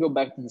organizations, and we go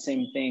back to the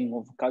same thing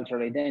of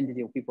cultural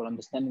identity, of people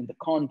understanding the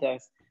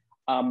context,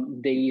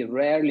 they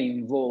rarely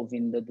involve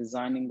in the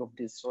designing of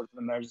these sort of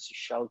emergency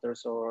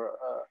shelters or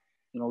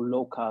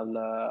local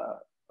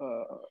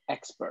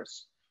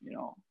experts,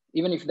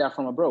 even if they're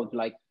from abroad,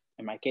 like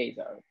in my case.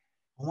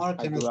 Omar,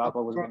 can I stop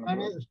for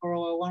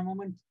one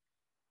moment?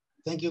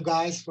 Thank you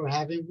guys for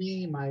having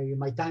me.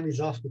 My time is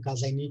off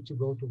because I need to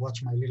go to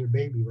watch my little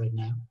baby right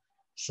now.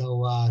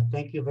 So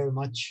thank you very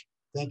much.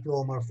 Thank you,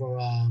 Omar, for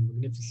a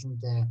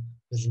magnificent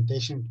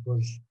presentation. It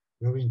was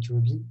very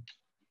intriguing.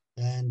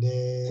 And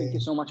thank you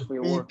so much for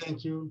your work.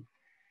 Thank you.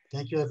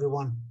 Thank you,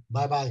 everyone.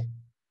 Bye-bye.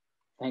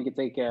 Thank you.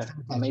 Take care.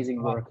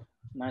 Amazing work.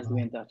 Nice to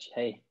be in touch.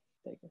 Hey,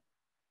 take care.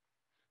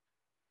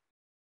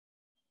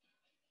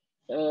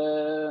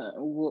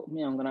 Well,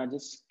 I'm gonna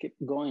just keep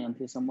going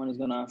until someone is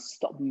gonna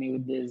stop me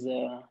with this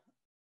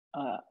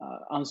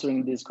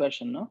answering this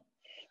question. No,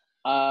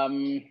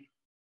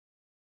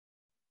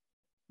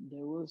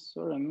 there was,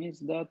 sorry, I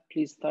missed that.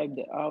 Please type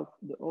the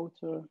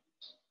author.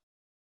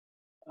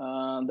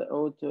 The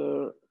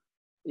author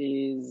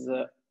is,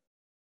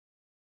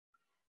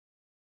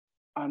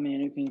 I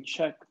mean, you can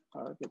check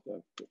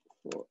architecture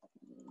for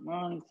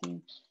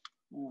humanity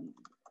and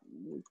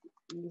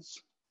this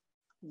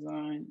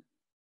design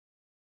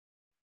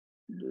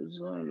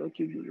like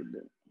you do with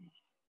that.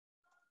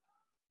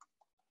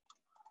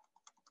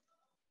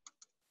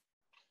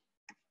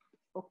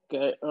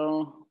 Okay,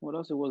 what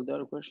else was the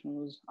other question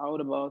was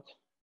out about?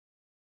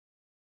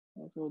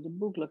 The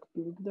book, like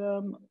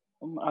them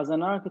as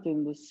an architect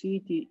in a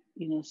city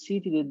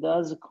that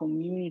does a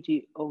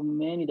community of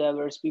many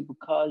diverse people,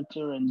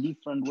 culture, and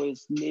different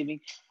ways of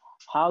living.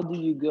 How do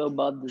you go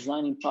about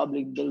designing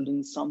public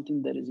buildings,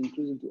 something that is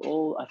inclusive to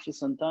all? I feel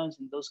sometimes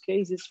in those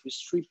cases we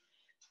strip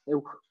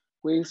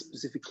away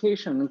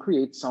specification and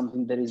create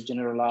something that is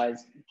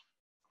generalized.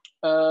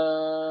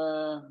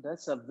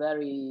 That's a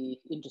very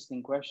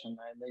interesting question,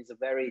 and it's a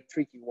very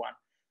tricky one.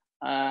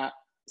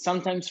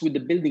 Sometimes with the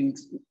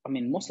buildings, I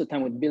mean, most of the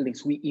time with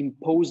buildings, we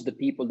impose the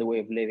people the way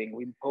of living.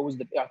 We impose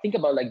I think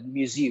about like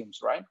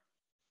museums, right?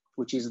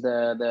 Which is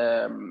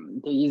the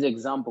easy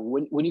example.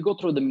 When you go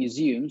through the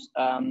museums,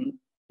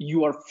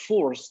 you are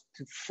forced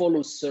to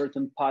follow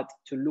certain path,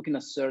 to look in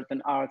a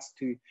certain arts,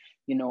 to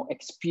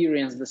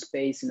experience the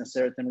space in a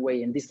certain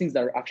way. And these things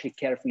are actually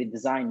carefully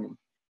designed,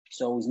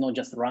 so it's not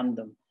just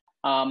random.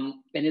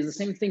 And it's the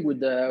same thing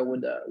with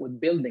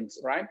buildings,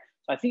 right?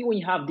 So I think when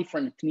you have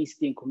different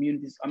ethnicity and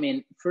communities, I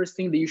mean, first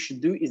thing that you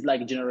should do is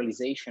like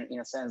generalization, in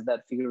a sense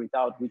that figure it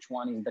out which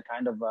one is the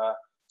kind of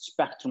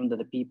spectrum that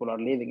the people are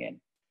living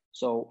in.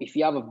 So if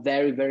you have a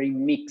very, very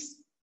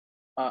mixed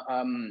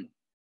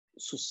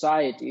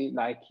society,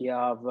 like you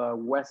have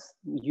West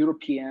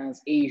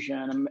Europeans,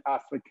 Asian,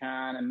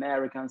 African,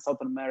 American,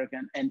 South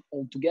American, and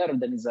all together,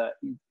 then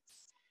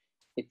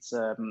it's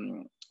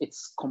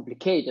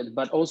complicated,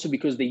 but also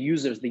because the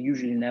users, they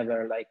usually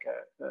never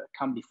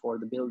come before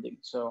the building.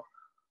 So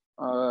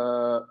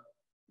to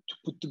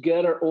put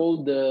together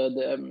all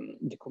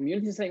the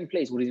communities in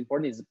place, what is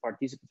important is the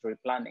participatory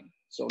planning.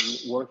 So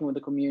working with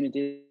the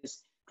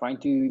communities, trying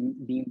to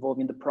be involved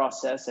in the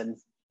process, and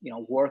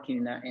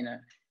working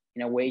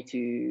in a way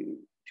to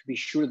be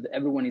sure that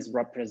everyone is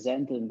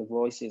represented and the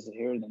voice is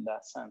heard in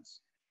that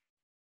sense.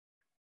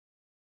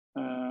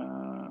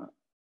 I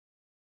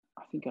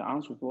think I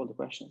answered all the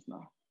questions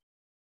now.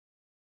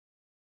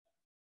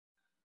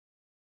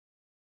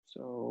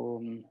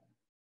 So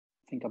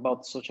think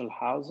about social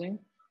housing.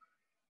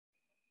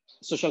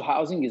 Social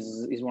housing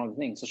is one of the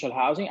things. Social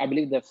housing, I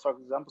believe that, for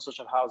example,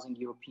 social housing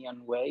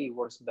European way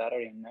works better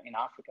in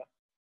Africa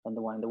than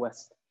the one in the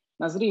West.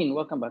 Nazreen,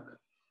 welcome back.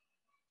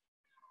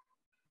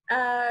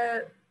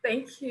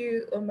 Thank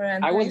you, Omar.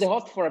 I was the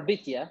host for a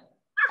bit, yeah?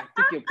 I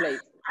took your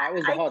place. I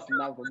was the host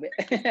now for a bit.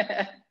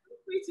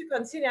 Free to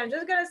continue. I'm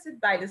just gonna sit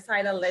by the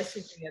side and let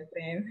you do your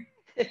thing.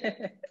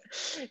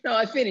 No,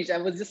 I finished. I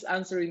was just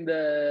answering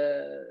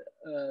the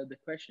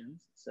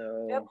questions.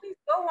 So yeah, please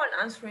go on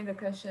answering the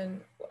question.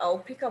 I'll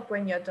pick up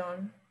when you're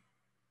done.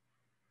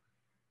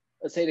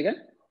 Say it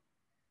again.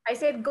 I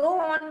said go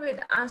on with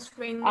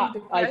answering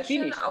the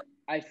question.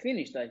 I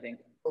finished. I think.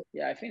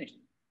 Yeah, I finished.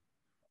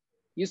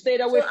 You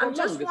stayed away for long,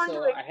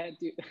 so I had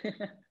to.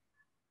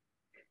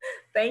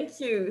 Thank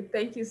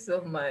you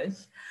so much.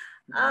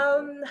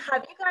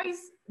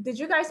 Did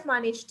you guys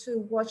manage to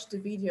watch the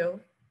video?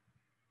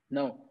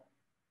 No.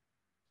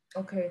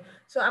 Okay,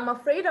 so I'm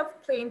afraid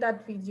of playing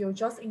that video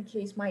just in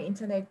case my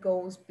internet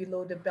goes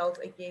below the belt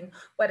again.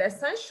 But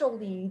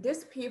essentially,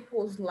 these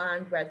people's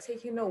land were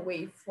taken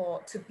away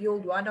to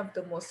build one of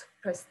the most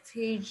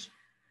prestige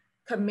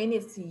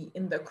community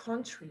in the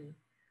country.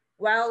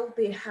 While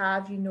they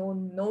have,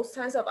 no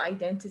sense of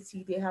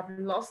identity, they have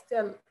lost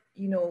their,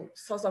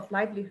 source of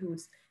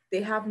livelihoods.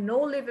 They have no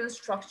living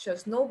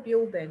structures, no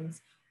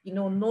buildings,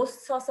 no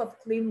source of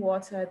clean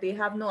water. They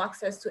have no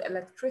access to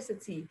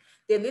electricity.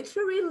 They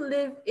literally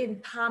live in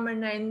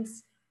permanent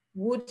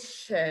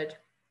woodshed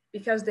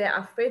because they're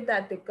afraid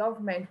that the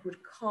government would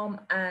come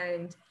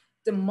and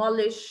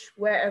demolish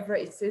wherever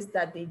it is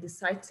that they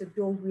decide to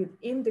build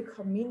within the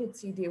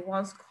community they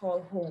once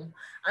call home.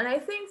 And I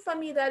think for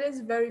me, that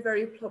is very,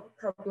 very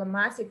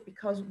problematic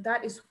because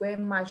that is where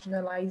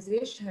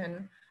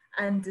marginalization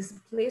and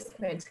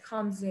displacement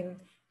comes in.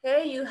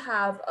 Here you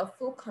have a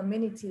full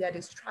community that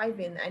is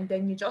thriving, and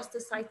then you just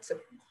decide to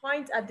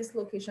point at this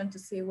location to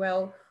say,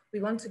 well,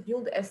 we want to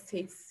build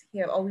estates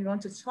here, or we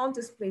want to turn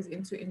this place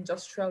into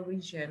industrial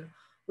region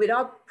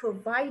without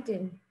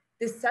providing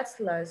the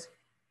settlers,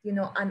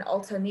 an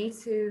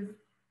alternative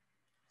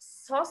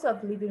source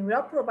of living,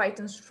 without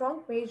providing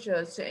strong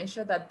measures to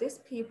ensure that these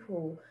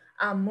people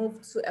are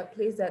moved to a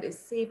place that is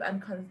safe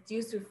and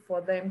conducive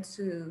for them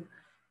to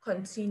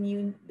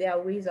continue their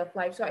ways of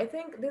life. So I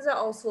think these are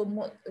also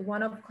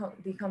one of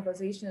the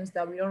conversations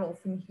that we don't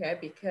often hear,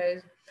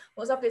 because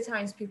most of the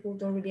times people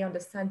don't really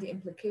understand the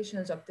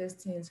implications of these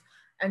things.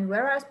 And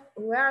whereas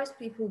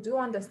people do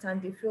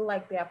understand, they feel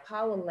like they are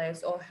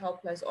powerless or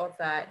helpless, or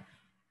that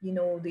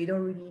they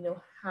don't really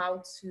know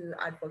how to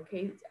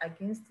advocate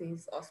against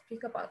this or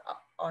speak about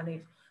on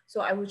it.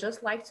 So I would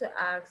just like to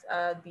ask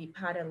the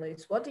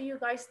panelists, what do you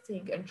guys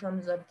think in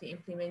terms of the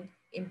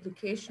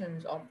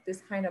implications of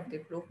this kind of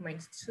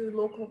development to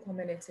local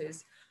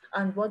communities?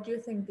 And what do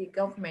you think the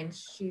government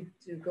should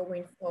do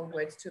going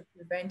forward to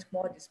prevent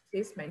more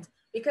displacement?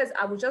 Because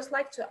I would just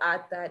like to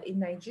add that in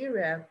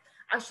Nigeria,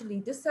 actually,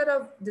 this set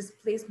of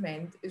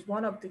displacement is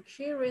one of the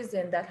key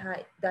reasons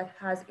that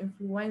has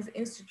influenced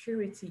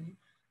insecurity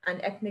and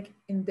ethnic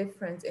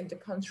indifference in the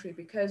country,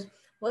 because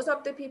most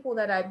of the people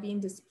that are being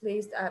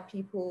displaced are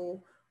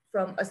people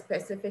from a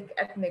specific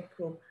ethnic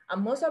group.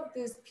 And most of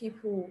these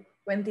people,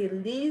 when they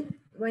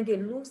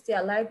lose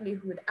their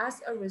livelihood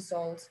as a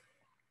result,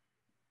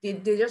 they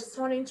just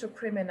turn into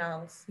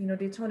criminals.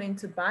 They turn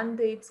into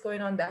bandits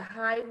going on the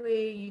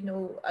highway,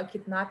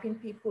 kidnapping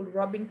people,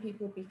 robbing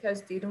people,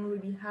 because they don't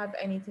really have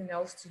anything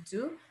else to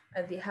do,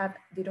 and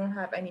they don't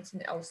have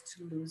anything else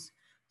to lose.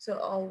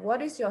 So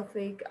what is your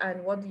take,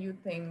 and what do you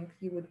think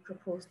you would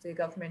propose the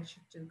government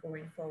should do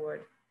going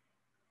forward?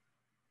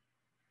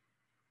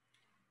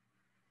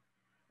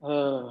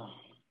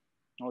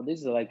 This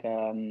is like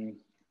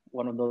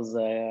one of those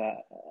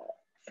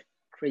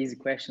crazy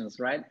questions,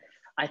 right?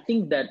 I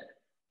think that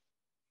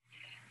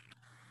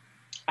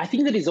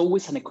it's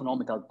always an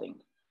economical thing.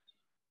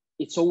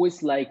 It's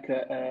always like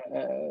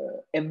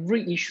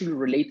every issue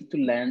related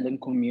to land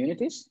and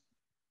communities,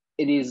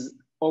 it is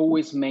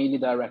always mainly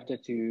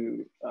directed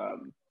to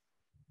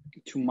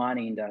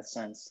money in that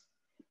sense.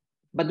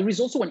 But there is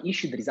also an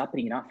issue that is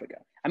happening in Africa.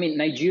 I mean,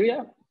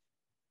 Nigeria,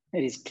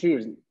 it is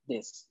clear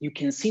this. You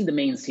can see the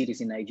main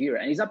cities in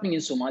Nigeria, and it's happening in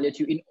Somalia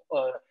too,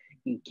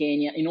 in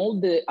Kenya, in all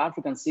the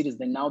African cities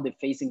that now they're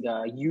facing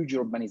a huge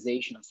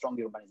urbanization and strong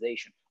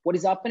urbanization. What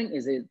is happening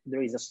is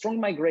there is a strong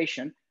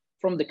migration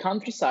from the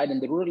countryside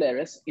and the rural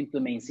areas into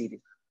the main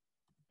cities.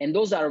 And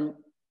those are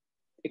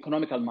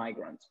economical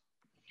migrants.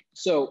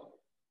 So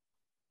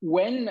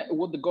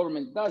what the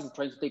government does is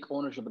try to take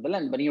ownership of the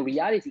land, but in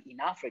reality, in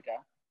Africa,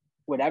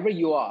 wherever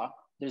you are,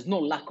 there's no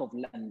lack of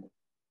land.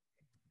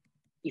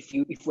 If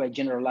we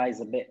generalize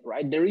a bit,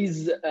 right? There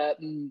is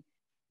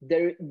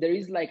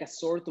like a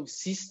sort of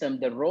system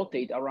that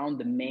rotates around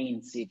the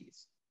main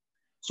cities.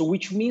 So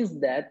which means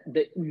that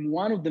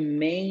one of the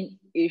main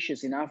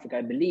issues in Africa,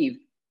 I believe,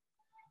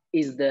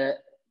 is the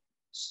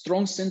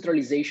strong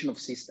centralization of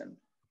system.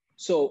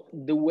 So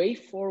the way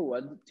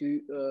forward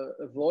to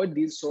avoid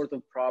these sort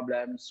of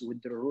problems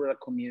with the rural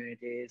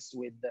communities,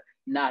 with the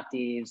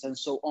natives and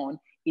so on,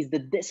 is the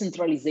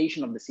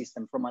decentralization of the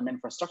system from an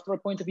infrastructural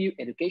point of view,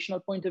 educational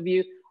point of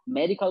view,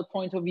 medical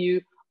point of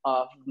view,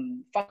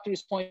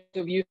 factories point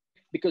of view.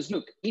 Because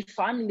look, if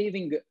I'm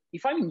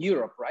in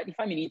Europe, right? If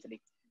I'm in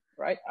Italy,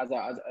 right? As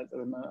I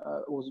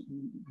was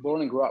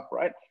born and grew up,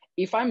 right?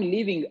 If I'm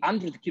living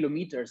 100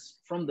 kilometers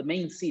from the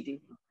main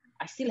city,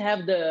 I still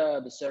have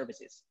the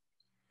services.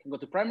 I can go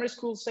to primary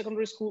school,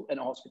 secondary school, and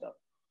hospital.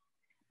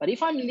 But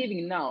if I'm in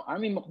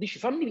Mogadishu,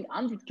 if I'm living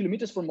 100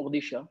 kilometers from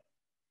Mogadishu,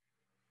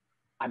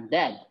 I'm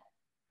dead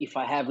if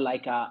I have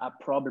like a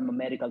problem, a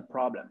medical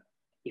problem.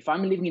 If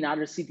I'm living in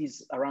other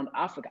cities around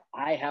Africa,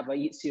 I have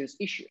a serious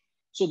issue.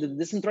 So the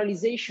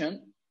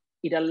decentralization,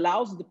 it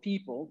allows the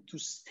people to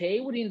stay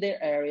within their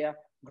area,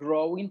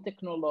 growing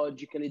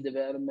technologically,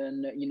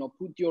 development,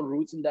 put your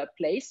roots in that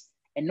place,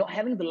 and not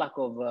having the lack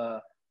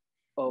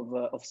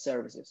of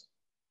services.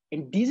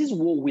 And this is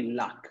what we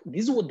lack.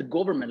 This is what the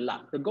government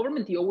lack. The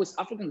government,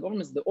 African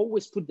governments, they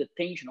always put the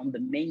attention on the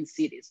main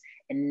cities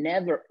and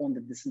never on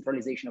the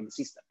decentralization of the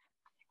system.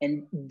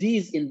 And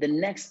this, in the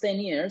next 10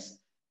 years,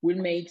 will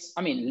make,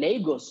 I mean,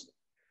 Lagos,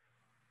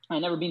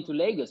 I've never been to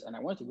Lagos, and I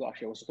wanted to go,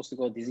 actually, I was supposed to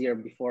go this year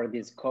before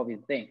this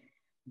COVID thing.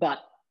 But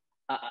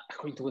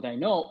according to what I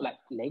know, like,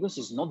 Lagos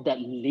is not that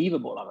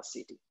livable of a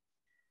city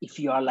if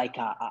you are like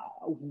a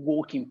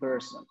walking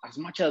person, as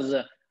much as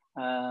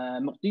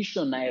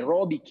Mogadishu,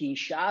 Nairobi,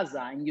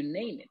 Kinshasa, and you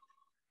name it.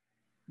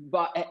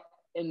 But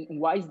and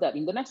why is that?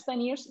 In the next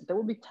 10 years, there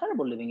will be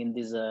terrible living in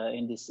this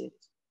city.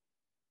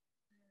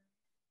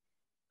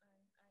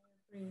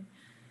 I agree.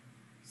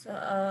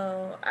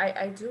 So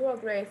I do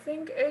agree. I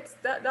think it's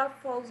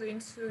that falls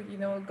into, you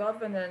know,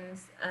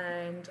 governance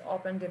and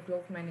urban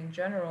development in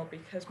general,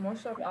 because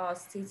most of our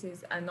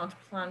cities are not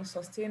planned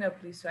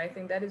sustainably. So I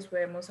think that is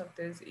where most of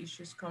these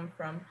issues come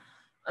from.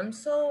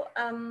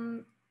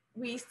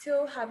 We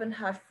still haven't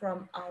heard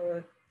from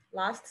our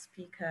last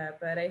speaker,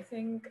 but I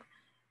think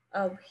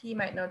he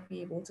might not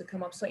be able to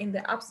come up. So in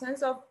the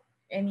absence of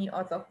any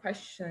other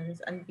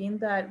questions, and being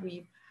that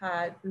we've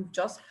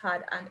just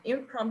had an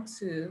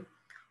impromptu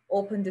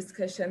open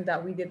discussion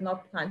that we did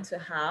not plan to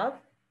have,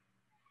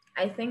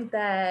 I think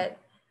that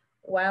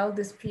while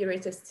the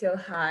spirit is still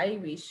high,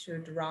 we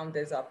should round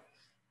this up.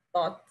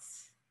 But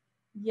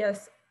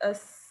yes, a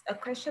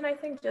question I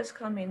think just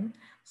come in.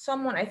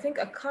 Someone, I think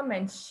a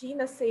comment,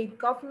 Sheena said,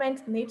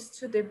 government needs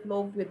to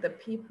develop with the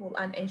people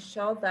and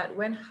ensure that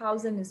when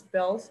housing is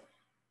built,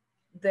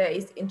 there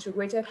is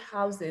integrated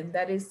housing,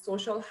 that is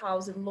social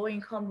housing, low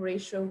income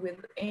ratio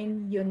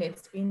within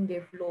units being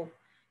developed.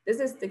 This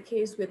is the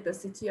case with the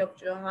City of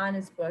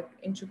Johannesburg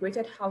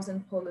integrated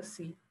housing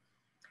policy.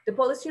 The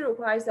policy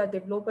requires that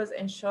developers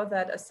ensure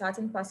that a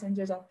certain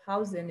percentage of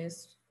housing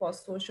is for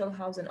social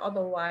housing,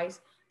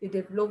 otherwise the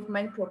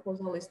development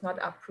proposal is not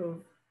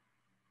approved.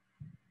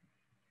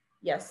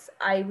 Yes,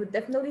 I would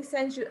definitely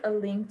send you a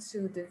link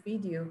to the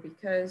video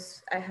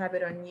because I have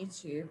it on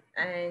YouTube,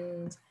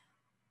 and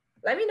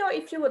let me know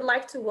if you would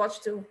like to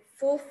watch the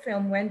full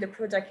film when the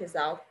project is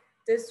out.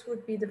 This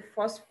would be the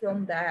first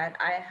film that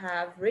I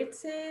have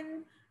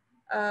written,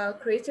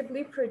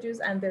 creatively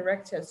produced and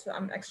directed. So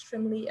I'm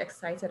extremely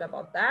excited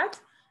about that.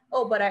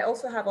 Oh, but I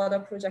also have other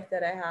projects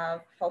that I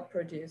have helped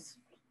produce.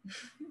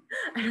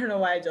 I don't know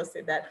why I just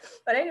said that.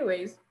 But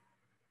anyways,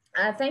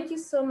 thank you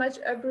so much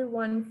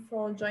everyone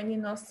for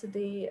joining us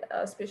today.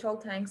 Special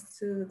thanks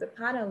to the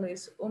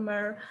panelists,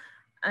 Umar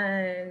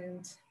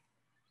and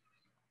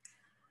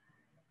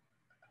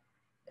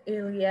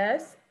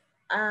Ilyas.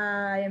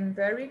 I am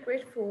very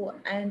grateful,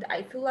 and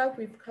I feel like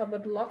we've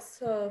covered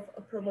lots of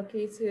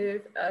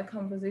provocative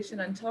conversation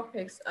and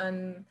topics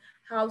on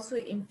how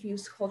to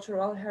infuse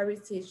cultural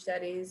heritage,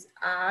 that is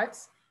art,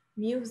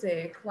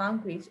 music,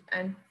 language,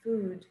 and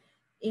food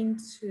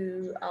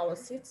into our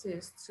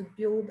cities to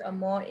build a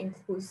more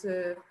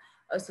inclusive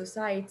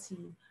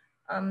society.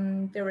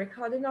 The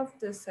recording of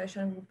this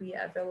session will be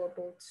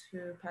available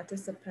to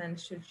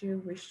participants should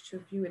you wish to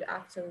view it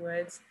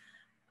afterwards.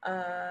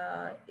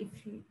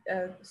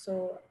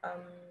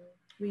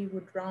 We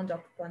would round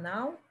up for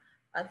now.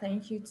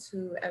 Thank you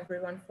to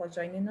everyone for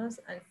joining us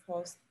and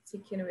for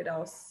sticking with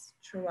us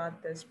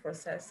throughout this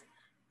process.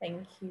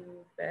 Thank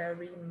you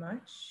very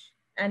much.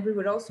 And we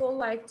would also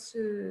like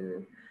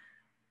to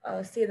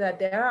say that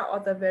there are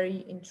other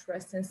very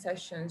interesting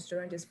sessions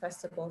during this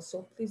festival.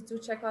 So please do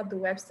check out the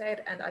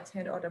website and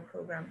attend other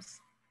programs.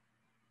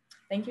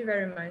 Thank you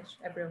very much,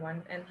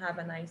 everyone, and have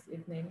a nice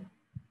evening.